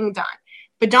work being done,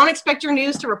 but don't expect your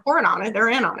news to report on it. They're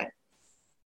in on it.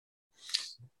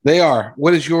 They are.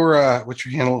 What's your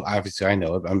handle? Obviously, I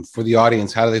know it. For the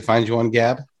audience, how do they find you on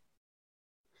Gab?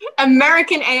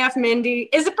 American AF Mindy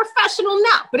is a professional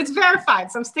now, but it's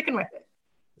verified, so I'm sticking with it.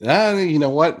 You know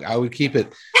what? I would keep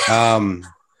it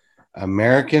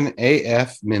American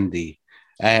AF Mindy.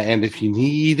 And if you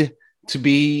need to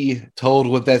be told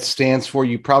what that stands for,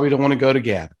 you probably don't want to go to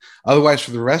Gab. Otherwise,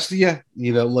 for the rest of you,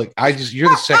 look, you're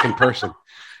the second person.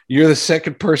 You're the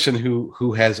second person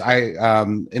who has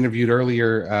interviewed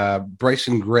earlier,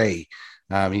 Bryson Gray.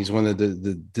 He's one that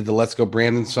did the Let's Go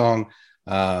Brandon song.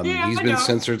 He's been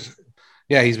censored.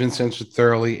 Yeah, he's been censored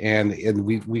thoroughly, and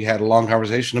we had a long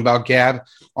conversation about Gab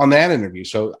on that interview.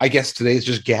 So I guess today is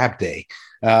just Gab day,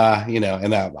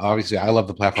 and obviously I love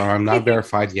the platform. I'm not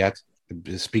verified yet.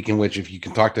 Speaking of which, if you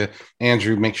can talk to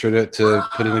Andrew, make sure to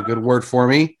put in a good word for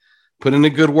me.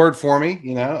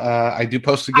 I do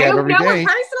post to Gab every day. I don't know her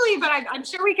personally, but I'm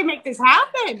sure we can make this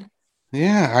happen.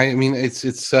 Yeah, I mean, it's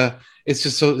just so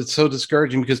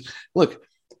discouraging because look,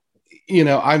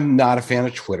 I'm not a fan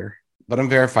of Twitter, but I'm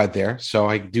verified there, so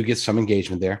I do get some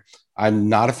engagement there. I'm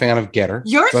not a fan of Getter,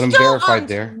 but I'm verified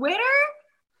there. Twitter?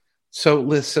 So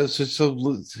listen, so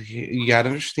you got to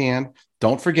understand.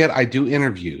 Don't forget, I do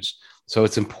interviews, so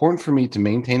it's important for me to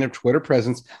maintain a Twitter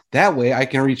presence. That way, I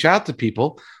can reach out to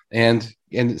people, and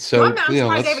so I'm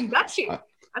surprised I haven't got you.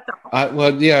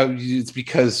 Well, yeah, it's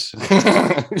because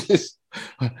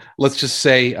let's just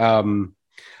say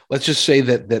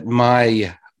that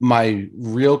my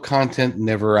real content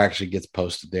never actually gets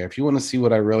posted there. If you want to see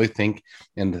what I really think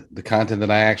and the content that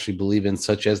I actually believe in,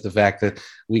 such as the fact that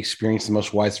we experienced the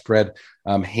most widespread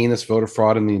heinous voter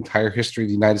fraud in the entire history of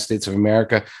the United States of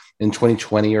America in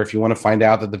 2020, or if you want to find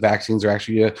out that the vaccines are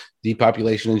actually a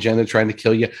depopulation agenda trying to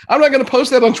kill you, I'm not going to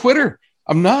post that on Twitter.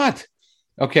 I'm not.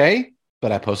 Okay.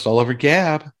 But I post all over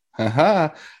Gab.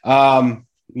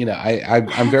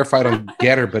 I'm verified on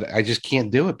Getter, but I just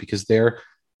can't do it because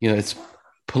it's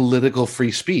political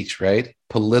free speech, right?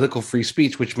 Political free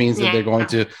speech, which means that they're going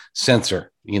to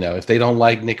censor. If they don't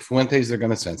like Nick Fuentes, they're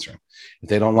going to censor him. If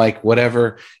they don't like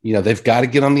whatever, they've got to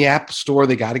get on the App Store.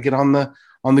 They got to get on the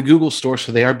Google Store,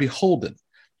 so they are beholden.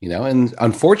 And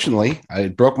unfortunately,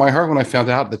 it broke my heart when I found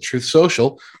out that Truth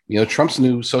Social, Trump's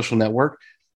new social network,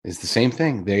 is the same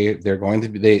thing. They're going to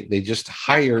be. They just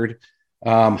hired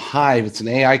Hive. It's an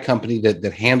AI company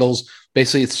that handles,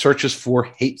 basically, it searches for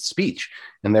hate speech,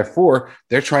 and therefore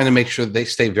they're trying to make sure that they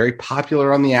stay very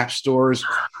popular on the app stores,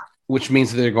 which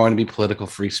means that they're going to be political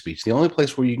free speech. The only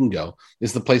place where you can go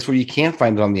is the place where you can't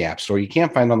find it on the App Store. You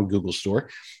can't find it on the Google Store.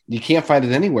 You can't find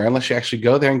it anywhere unless you actually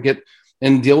go there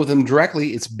and deal with them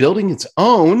directly. It's building its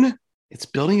own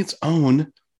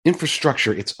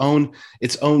infrastructure, its own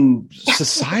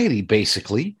society,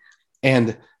 basically.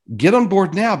 And get on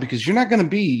board now, because you're not going to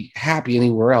be happy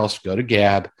anywhere else. Go to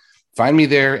Gab, find me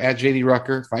there at JD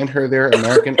Rucker, find her there,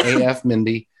 American AF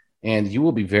Mindy, and you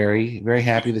will be very, very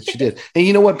happy that you did. And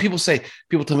you know what? People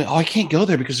tell me, oh, I can't go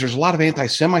there because there's a lot of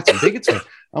anti-Semites and bigots there.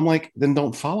 I'm like, then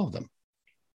don't follow them.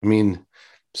 I mean,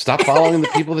 stop following the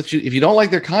people if you don't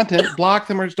like their content, block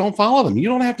them or just don't follow them. You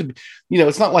don't have to,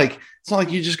 it's not like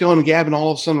you just go and Gab and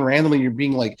all of a sudden randomly you're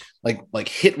being like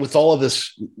hit with all of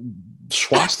this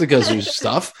swastikas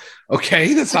stuff.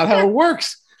 Okay. That's not how it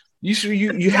works.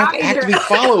 You have to actively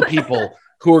follow people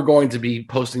who are going to be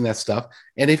posting that stuff.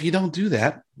 And if you don't do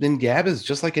that, then Gab is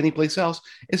just like any place else.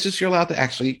 It's just you're allowed to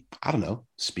actually, I don't know,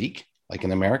 speak like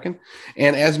an American.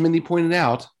 And as Mindy pointed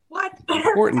out, what?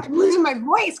 Important. I'm losing my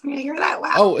voice. Can you hear that?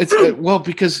 Wow. Oh, it's well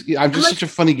because I'm just such a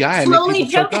funny guy. Slowly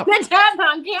choking the tab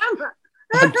on camera.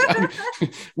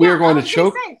 We are going to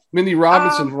choke Mindy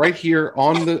Robinson right here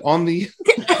on the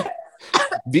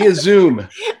via Zoom.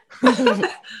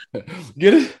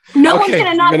 Get it? No one's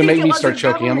gonna not. You're gonna make me start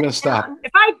choking. I'm gonna stop.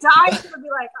 If I die, it's gonna be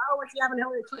like, oh, what's he having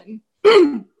Hillary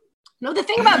Clinton? No, the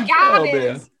thing about Gab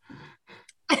is.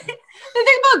 The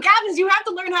thing about Gab is you have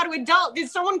to learn how to adult. Did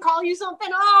someone call you something?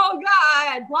 Oh,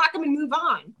 God, block them and move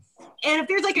on. And if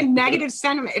there's like a negative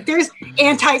sentiment, if there's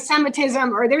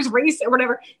anti-Semitism or there's race or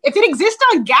whatever, if it exists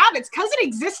on Gab, it's because it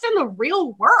exists in the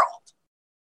real world.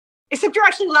 Except you're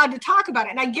actually allowed to talk about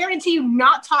it. And I guarantee you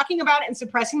not talking about it and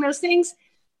suppressing those things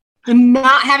and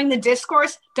not having the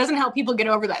discourse doesn't help people get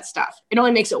over that stuff. It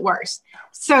only makes it worse.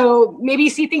 So maybe you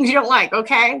see things you don't like.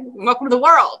 Okay, welcome to the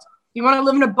world. You want to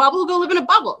live in a bubble, go live in a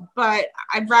bubble. But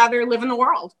I'd rather live in the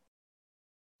world.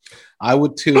 I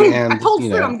would too. And I pulled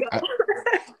through. I'm good.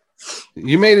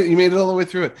 You made it all the way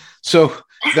through it. So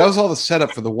that was all the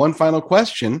setup for the one final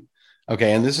question.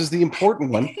 Okay, and this is the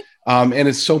important one. And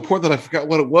it's so important that I forgot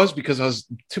what it was because I was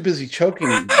too busy choking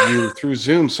you through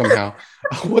Zoom somehow.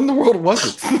 What in the world was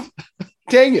it?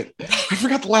 Dang it. I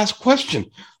forgot the last question.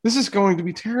 This is going to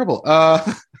be terrible.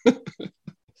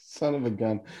 Son of a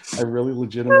gun. I really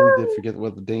legitimately did forget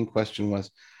what the dang question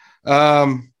was.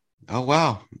 Oh,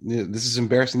 wow. This is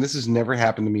embarrassing. This has never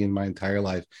happened to me in my entire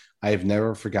life. I have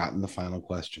never forgotten the final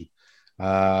question.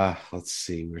 Let's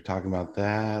see. We were talking about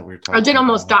that. I did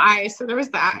almost die, so there was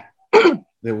that.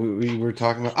 We were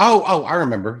talking about. Oh, I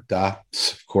remember. Duh,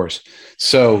 of course.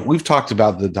 So we've talked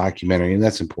about the documentary, and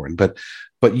that's important.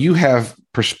 But you have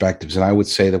perspectives, and I would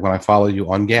say that when I follow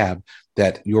you on Gab,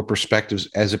 that your perspectives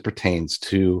as it pertains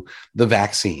to the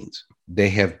vaccines, they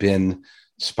have been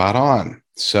spot on.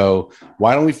 So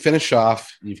why don't we finish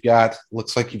off?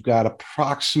 Looks like you've got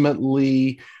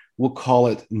approximately, we'll call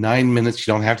it 9 minutes.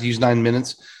 You don't have to use 9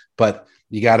 minutes, but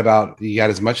you got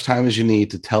as much time as you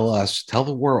need to tell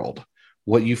the world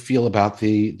what you feel about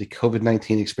the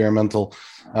COVID-19 experimental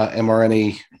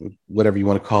mRNA, whatever you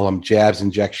want to call them, jabs,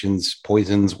 injections,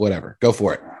 poisons, whatever. Go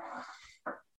for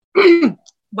it.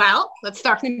 Well, let's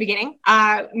start from the beginning.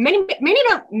 Many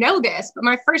don't know this, but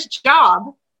my first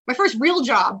real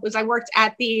job was I worked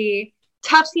at the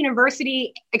Tufts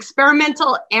University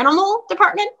Experimental Animal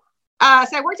Department.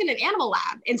 So I worked in an animal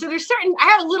lab. And so I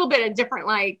have a little bit of different,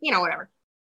 whatever.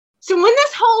 So when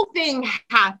this whole thing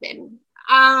happened,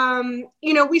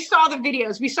 we saw the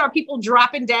videos. We saw people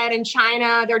dropping dead in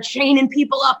China. They're chaining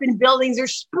people up in buildings. They're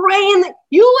spraying.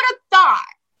 You would have thought,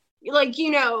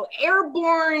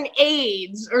 airborne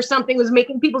AIDS or something was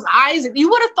making people's eyes. You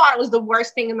would have thought it was the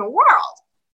worst thing in the world.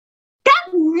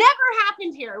 That never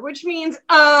happened here, which means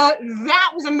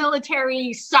that was a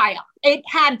military psyop. It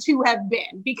had to have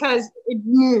been because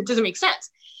it doesn't make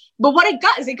sense. But what it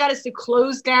got is it got us to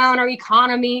close down our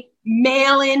economy,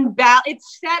 mail-in ballot. It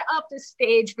set up the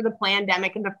stage for the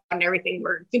pandemic and everything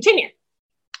we're continuing.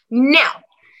 Now,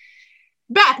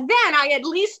 back then, I at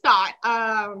least thought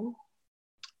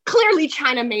clearly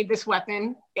China made this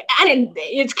weapon.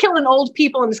 It's killing old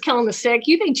people and it's killing the sick.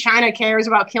 You think China cares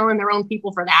about killing their own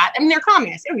people for that? I mean, they're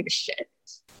communists. They don't give a shit.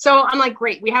 So I'm like,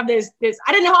 great. We have this.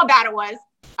 I didn't know how bad it was.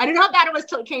 I didn't know how bad it was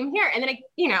till it came here. And then,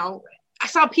 I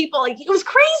saw people like, it was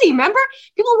crazy. Remember?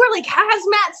 People wear like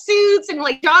hazmat suits and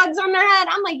like dogs on their head.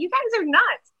 I'm like, you guys are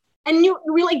nuts. And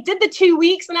we like did the 2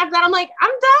 weeks. And after that, I'm like,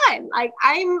 I'm done. Like,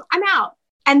 I'm out.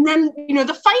 And then,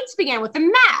 the fights began with the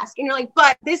mask. And you're like,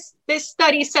 but this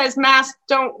study says masks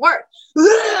don't work.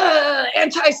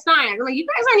 Anti-science. I'm like, you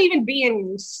guys aren't even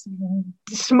being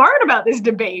smart about this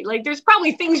debate. Like, there's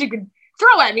probably things you could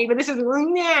throw at me, but this is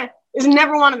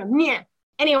never one of them. Yeah.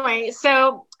 Anyway,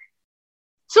 so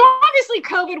obviously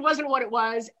COVID wasn't what it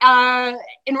was.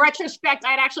 In retrospect,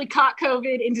 I had actually caught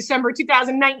COVID in December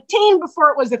 2019 before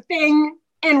it was a thing.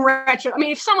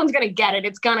 If someone's going to get it,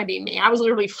 it's going to be me. I was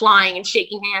literally flying and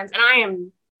shaking hands, and I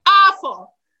am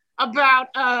awful about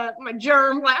my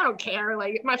germ. Like, I don't care.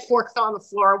 Like, my fork fell on the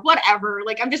floor, whatever.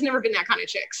 Like, I've just never been that kind of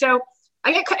chick. So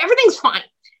everything's fine.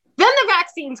 Then the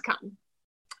vaccines come.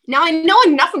 Now I know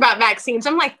enough about vaccines.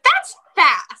 I'm like, that's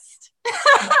fast.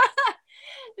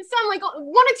 So I'm like,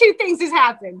 one of two things has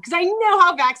happened because I know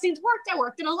how vaccines worked. I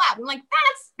worked in a lab. I'm like,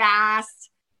 that's fast.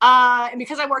 And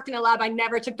because I worked in a lab, I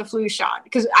never took the flu shot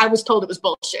because I was told it was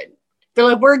bullshit. They're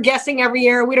like, we're guessing every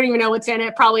year. We don't even know what's in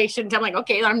it. Probably shouldn't. I'm like,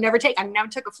 okay, I never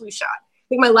took a flu shot. I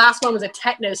think my last one was a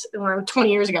tetanus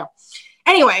 20 years ago.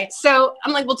 Anyway, so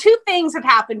I'm like, well, two things have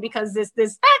happened because this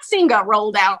vaccine got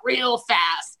rolled out real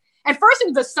fast. At first,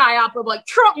 it was a psyop of like,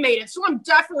 Trump made it, so I'm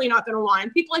definitely not going to want it.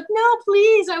 And people are like, no,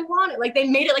 please, I want it. Like, they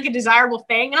made it like a desirable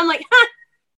thing. And I'm like,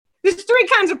 there's three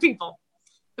kinds of people.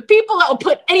 The people that will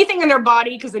put anything in their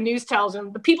body because the news tells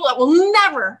them. The people that will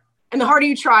never. And the harder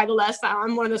you try, the less.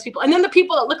 I'm one of those people. And then the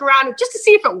people that look around just to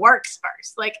see if it works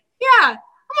first. Like, yeah, I'm going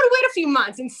to wait a few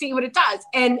months and see what it does.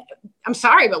 And I'm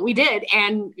sorry, but we did.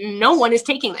 And no one is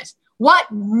taking this.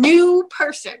 What new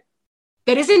person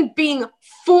that isn't being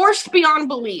forced beyond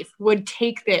belief would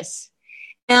take this?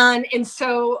 And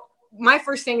so my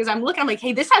first thing is I'm like,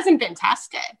 hey, this hasn't been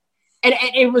tested. And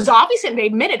it was obvious, and they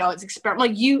admitted, it's experimental.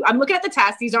 Like I'm looking at the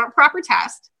tests. These aren't proper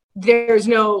tests. There's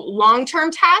no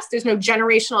long-term test. There's no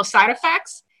generational side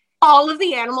effects. All of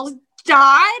the animals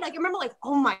died. Like, I remember like,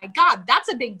 oh my God,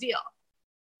 that's a big deal.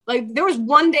 Like, there was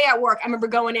one day at work, I remember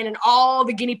going in and all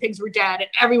the guinea pigs were dead. And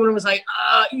everyone was like,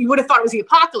 you would have thought it was the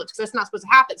apocalypse because that's not supposed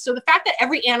to happen. So the fact that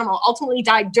every animal ultimately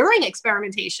died during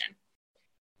experimentation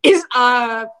is,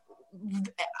 I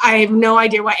have no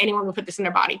idea why anyone would put this in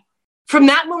their body. From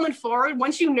that moment forward,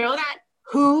 once you know that,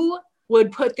 who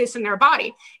would put this in their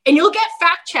body? And you'll get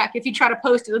fact check if you try to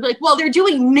post it. They'll be like, well, they're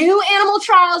doing new animal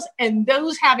trials and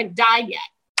those haven't died yet.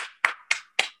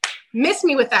 Miss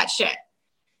me with that shit.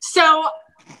 So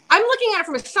I'm looking at it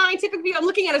from a scientific view. I'm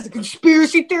looking at it as a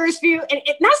conspiracy theorist view. And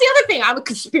that's the other thing. I'm a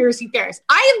conspiracy theorist.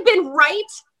 I have been right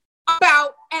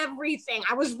about everything.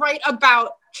 I was right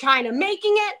about China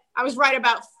making it. I was right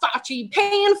about Fauci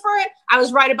paying for it. I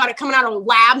was right about it coming out of a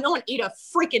lab. No one ate a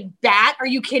freaking bat. Are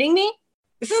you kidding me?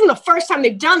 This isn't the first time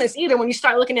they've done this either when you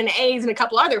start looking into AIDS and a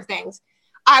couple other things.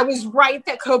 I was right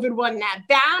that COVID wasn't that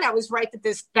bad. I was right that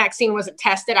this vaccine wasn't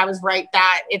tested. I was right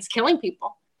that it's killing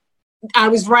people. I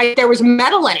was right there was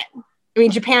metal in it. I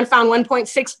mean, Japan found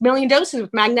 1.6 million doses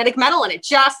with magnetic metal in it,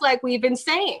 just like we've been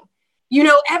saying.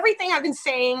 Everything I've been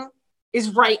saying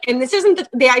is right. And this isn't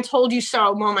the I told you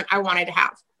so moment I wanted to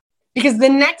have. Because the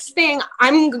next thing I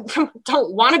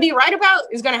don't want to be right about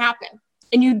is going to happen.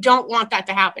 And you don't want that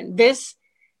to happen. This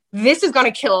is going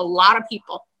to kill a lot of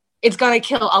people. It's going to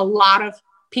kill a lot of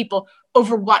people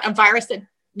over what a virus that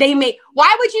they made.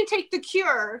 Why would you take the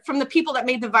cure from the people that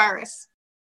made the virus?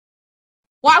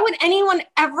 Why would anyone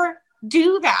ever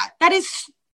do that? That is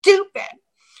stupid.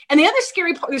 And the other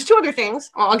scary part, there's two other things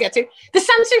I'll get to. The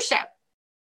censorship.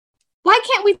 Why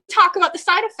can't we talk about the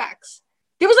side effects?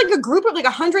 There was like a group of like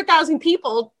 100,000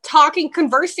 people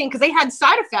conversing because they had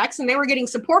side effects and they were getting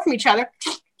support from each other.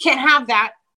 Can't have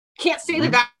that. Can't say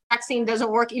the vaccine doesn't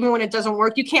work even when it doesn't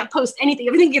work. You can't post anything.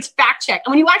 Everything gets fact checked.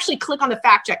 And when you actually click on the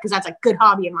fact check, because that's a good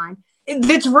hobby of mine,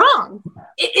 it's wrong.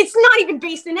 It's not even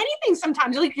based in anything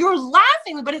sometimes. You're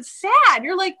laughing, but it's sad.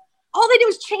 You're like, all they do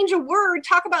is change a word,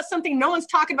 talk about something no one's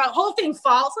talking about, whole thing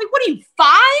false. Like, what are you, 5?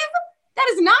 That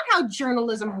is not how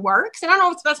journalism works. And I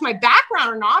don't know if that's my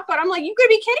background or not, but I'm like, you could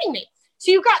be kidding me.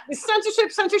 So you've got the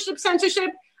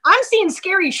censorship. I'm seeing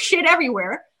scary shit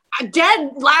everywhere. A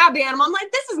dead lab animal. I'm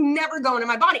like, this is never going in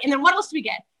my body. And then what else do we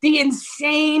get? The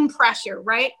insane pressure,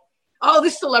 right? Oh,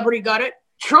 this celebrity got it.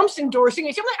 Trump's endorsing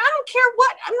it. I'm like, I don't care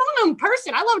what. I'm not my own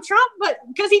person. I love Trump, but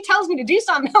because he tells me to do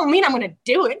something, I don't mean I'm going to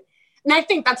do it. And I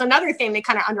think that's another thing they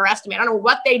kind of underestimate. I don't know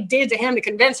what they did to him to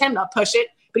convince him to push it,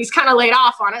 but he's kind of laid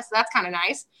off on it. So that's kind of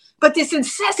nice. But this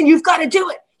incessant, you've got to do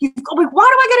it. Why do I got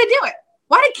to do it?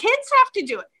 Why do kids have to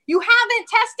do it? You haven't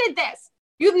tested this.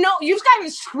 You've gotten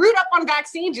screwed up on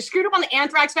vaccines. You screwed up on the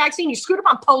anthrax vaccine. You screwed up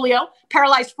on polio,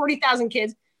 paralyzed 40,000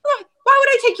 kids. Why would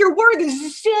I take your word this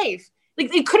is safe?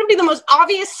 Like, it couldn't be the most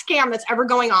obvious scam that's ever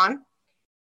going on.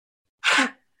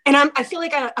 And I feel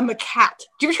like I'm a cat.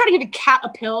 Do you ever try to give a cat a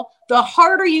pill? The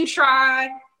harder you try,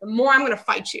 the more I'm going to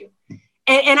fight you.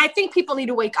 And I think people need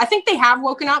to I think they have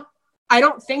woken up. I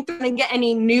don't think they're going to get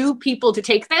any new people to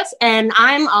take this. And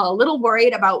I'm a little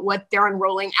worried about what they're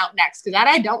unrolling out next, because that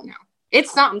I don't know.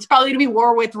 It's something. It's probably to be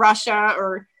war with Russia,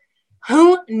 or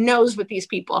who knows with these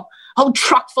people. A whole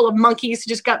truck full of monkeys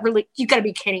just got really, you got to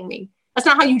be kidding me. That's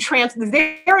not how you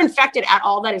they're infected at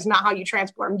all. That is not how you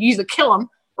transport them. You either kill them,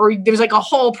 or there's like a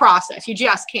whole process. You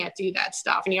just can't do that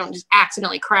stuff. And you don't just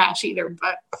accidentally crash either.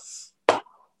 But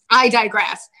I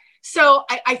digress. So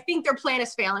I think their plan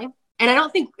is failing. And I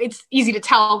don't think it's easy to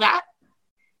tell that.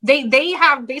 They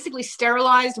have basically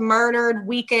sterilized, murdered,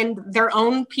 weakened their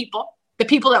own people, the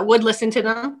people that would listen to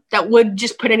them, that would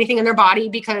just put anything in their body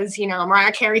because,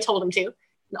 Mariah Carey told them to.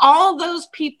 All those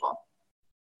people,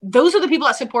 those are the people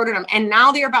that supported them. And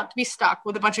now they're about to be stuck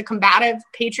with a bunch of combative,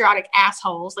 patriotic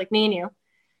assholes like me and you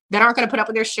that aren't going to put up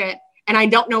with their shit. And I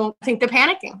don't know, I think they're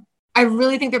panicking. I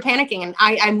really think they're panicking. And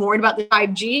I'm worried about the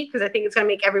 5G because I think it's going to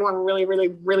make everyone really, really,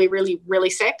 really, really, really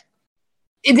sick.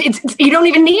 It's you don't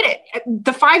even need it.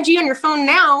 The 5G on your phone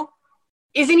now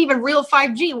isn't even real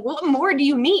 5G. What more do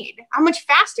you need? How much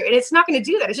faster? And it's not going to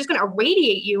do that. It's just going to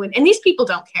irradiate you. And these people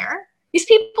don't care. These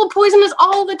people poison us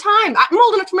all the time. I'm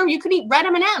old enough to remember you could eat red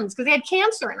M&Ms because they had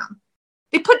cancer in them.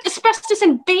 They put asbestos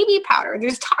in baby powder.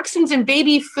 There's toxins in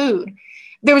baby food.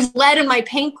 There was lead in my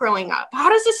paint growing up. How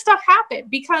does this stuff happen?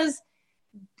 Because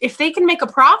if they can make a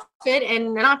profit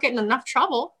and they're not getting enough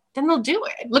trouble, then they'll do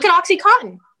it. Look at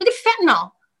OxyContin. Look at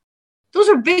fentanyl. Those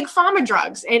are big pharma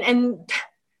drugs. And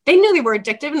they knew they were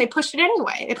addictive and they pushed it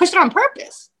anyway. They pushed it on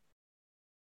purpose.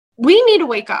 We need to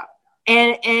wake up.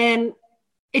 And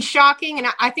it's shocking. And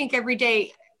I think every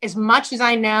day, as much as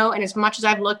I know and as much as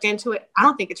I've looked into it, I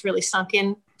don't think it's really sunk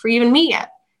in for even me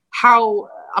yet. How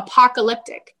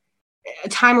apocalyptic a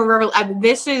time of revolution.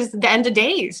 This is the end of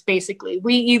days, basically.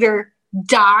 We either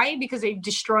die because they've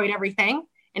destroyed everything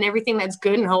and everything that's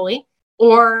good and holy,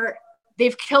 or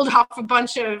they've killed off a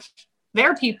bunch of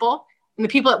their people and the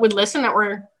people that would listen that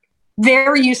were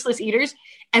very useless eaters.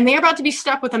 And they're about to be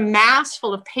stuck with a mass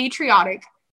full of patriotic,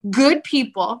 good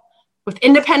people with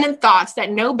independent thoughts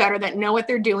that know better, that know what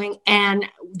they're doing. And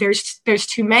there's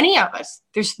too many of us.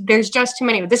 There's just too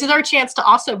many of us. This is our chance to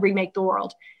also remake the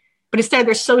world. But instead of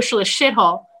their socialist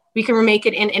shithole, we can remake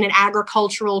it in an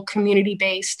agricultural,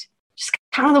 community-based, just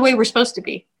kind of the way we're supposed to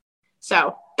be.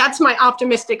 So that's my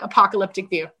optimistic apocalyptic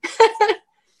view.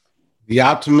 The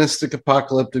optimistic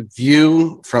apocalyptic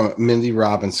view from Mindy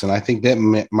Robinson. I think that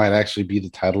might actually be the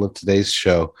title of today's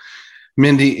show.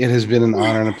 Mindy, it has been an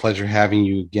honor and a pleasure having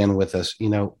you again with us.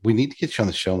 We need to get you on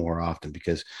the show more often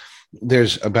because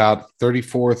there's about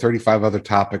 34, 35 other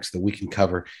topics that we can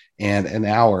cover, and an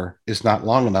hour is not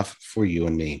long enough for you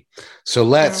and me. So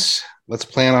let's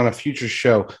plan on a future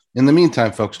show. In the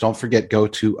meantime, folks, don't forget, go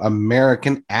to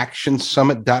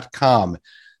AmericanActionSummit.com.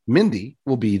 Mindy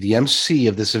will be the MC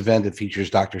of this event. It features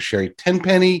Dr. Sherry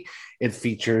Tenpenny. It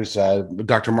features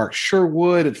Dr. Mark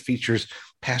Sherwood. It features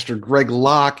Pastor Greg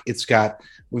Locke.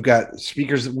 We've got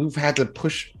speakers that we've had to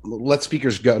let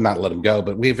speakers go, not let them go,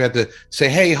 but we've had to say,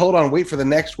 hey, hold on, wait for the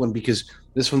next one because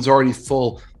this one's already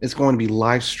full. It's going to be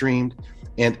live streamed.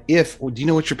 And do you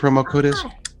know what your promo code is?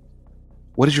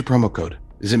 What is your promo code?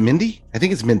 Is it Mindy? I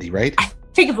think it's Mindy, right? I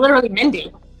think it's literally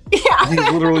Mindy. Yeah. I think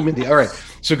it's literally Mindy. All right.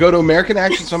 So go to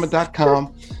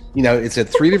AmericanActionSummit.com. It's at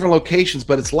 3 different locations,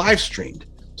 but it's live streamed.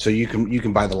 So you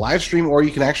can buy the live stream, or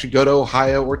you can actually go to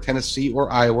Ohio or Tennessee or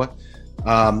Iowa,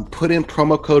 put in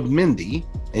promo code Mindy,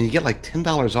 and you get like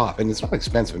 $10 off. And it's not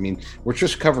expensive. I mean, we're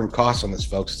just covering costs on this,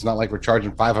 folks. It's not like we're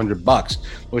charging $500.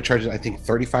 We're charging, I think,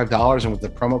 $35, and with the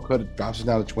promo code, it drops it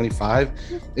down to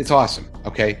 $25. It's awesome.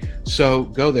 Okay, so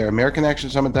go there,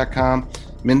 AmericanActionSummit.com.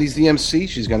 Mindy's the MC.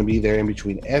 She's going to be there in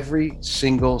between every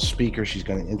single speaker. She's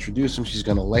going to introduce them. She's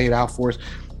going to lay it out for us.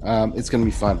 It's going to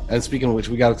be fun. And speaking of which,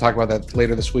 we got to talk about that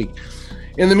later this week.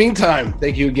 In the meantime,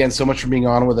 thank you again so much for being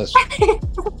on with us.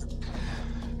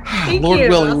 Lord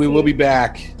willing, we will be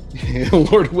back.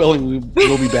 Lord willing, we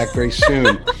will be back very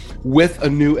soon with a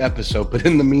new episode. But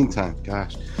in the meantime,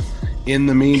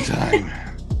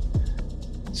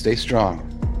 stay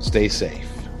strong, stay safe,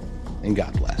 and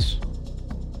God bless.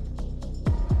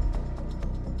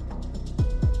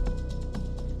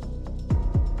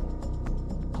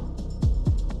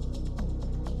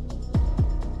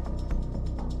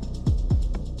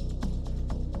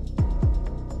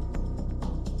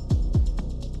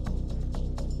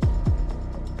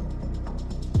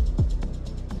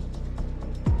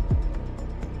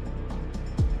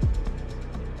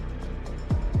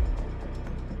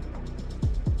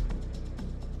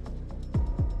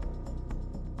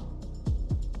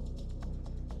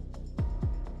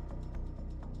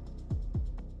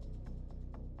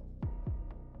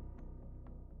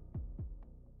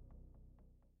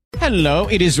 Hello,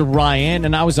 it is Ryan,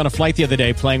 and I was on a flight the other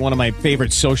day playing one of my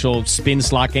favorite social spin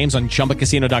slot games on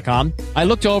ChumbaCasino.com. I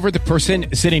looked over at the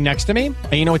person sitting next to me,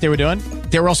 and you know what they were doing?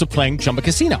 They were also playing Chumba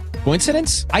Casino.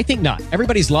 Coincidence? I think not.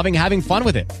 Everybody's loving having fun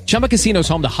with it. Chumba Casino is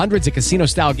home to hundreds of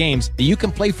casino-style games that you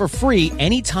can play for free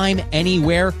anytime,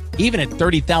 anywhere, even at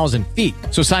 30,000 feet.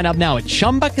 So sign up now at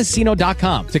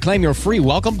ChumbaCasino.com to claim your free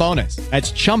welcome bonus.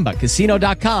 That's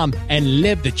ChumbaCasino.com and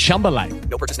live the Chumba life.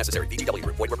 No purchase necessary. VGW.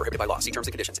 Void where prohibited by law. See terms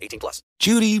and conditions. 18+.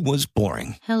 Judy was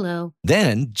boring. Hello.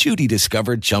 Then Judy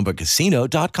discovered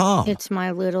ChumbaCasino.com. It's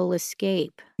my little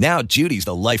escape. Now Judy's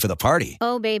the life of the party.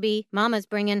 Oh, baby, mama's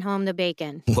bringing home the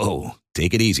bacon. Whoa,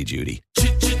 take it easy, Judy.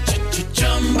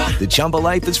 The Chumba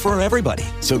life is for everybody.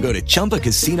 So go to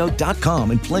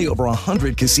ChumbaCasino.com and play over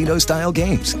 100 casino-style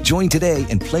games. Join today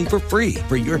and play for free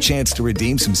for your chance to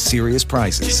redeem some serious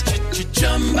prizes.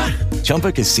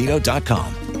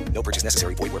 ChumbaCasino.com. No purchase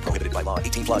necessary. Void where prohibited by law.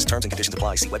 18+. Terms and conditions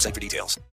apply. See website for details.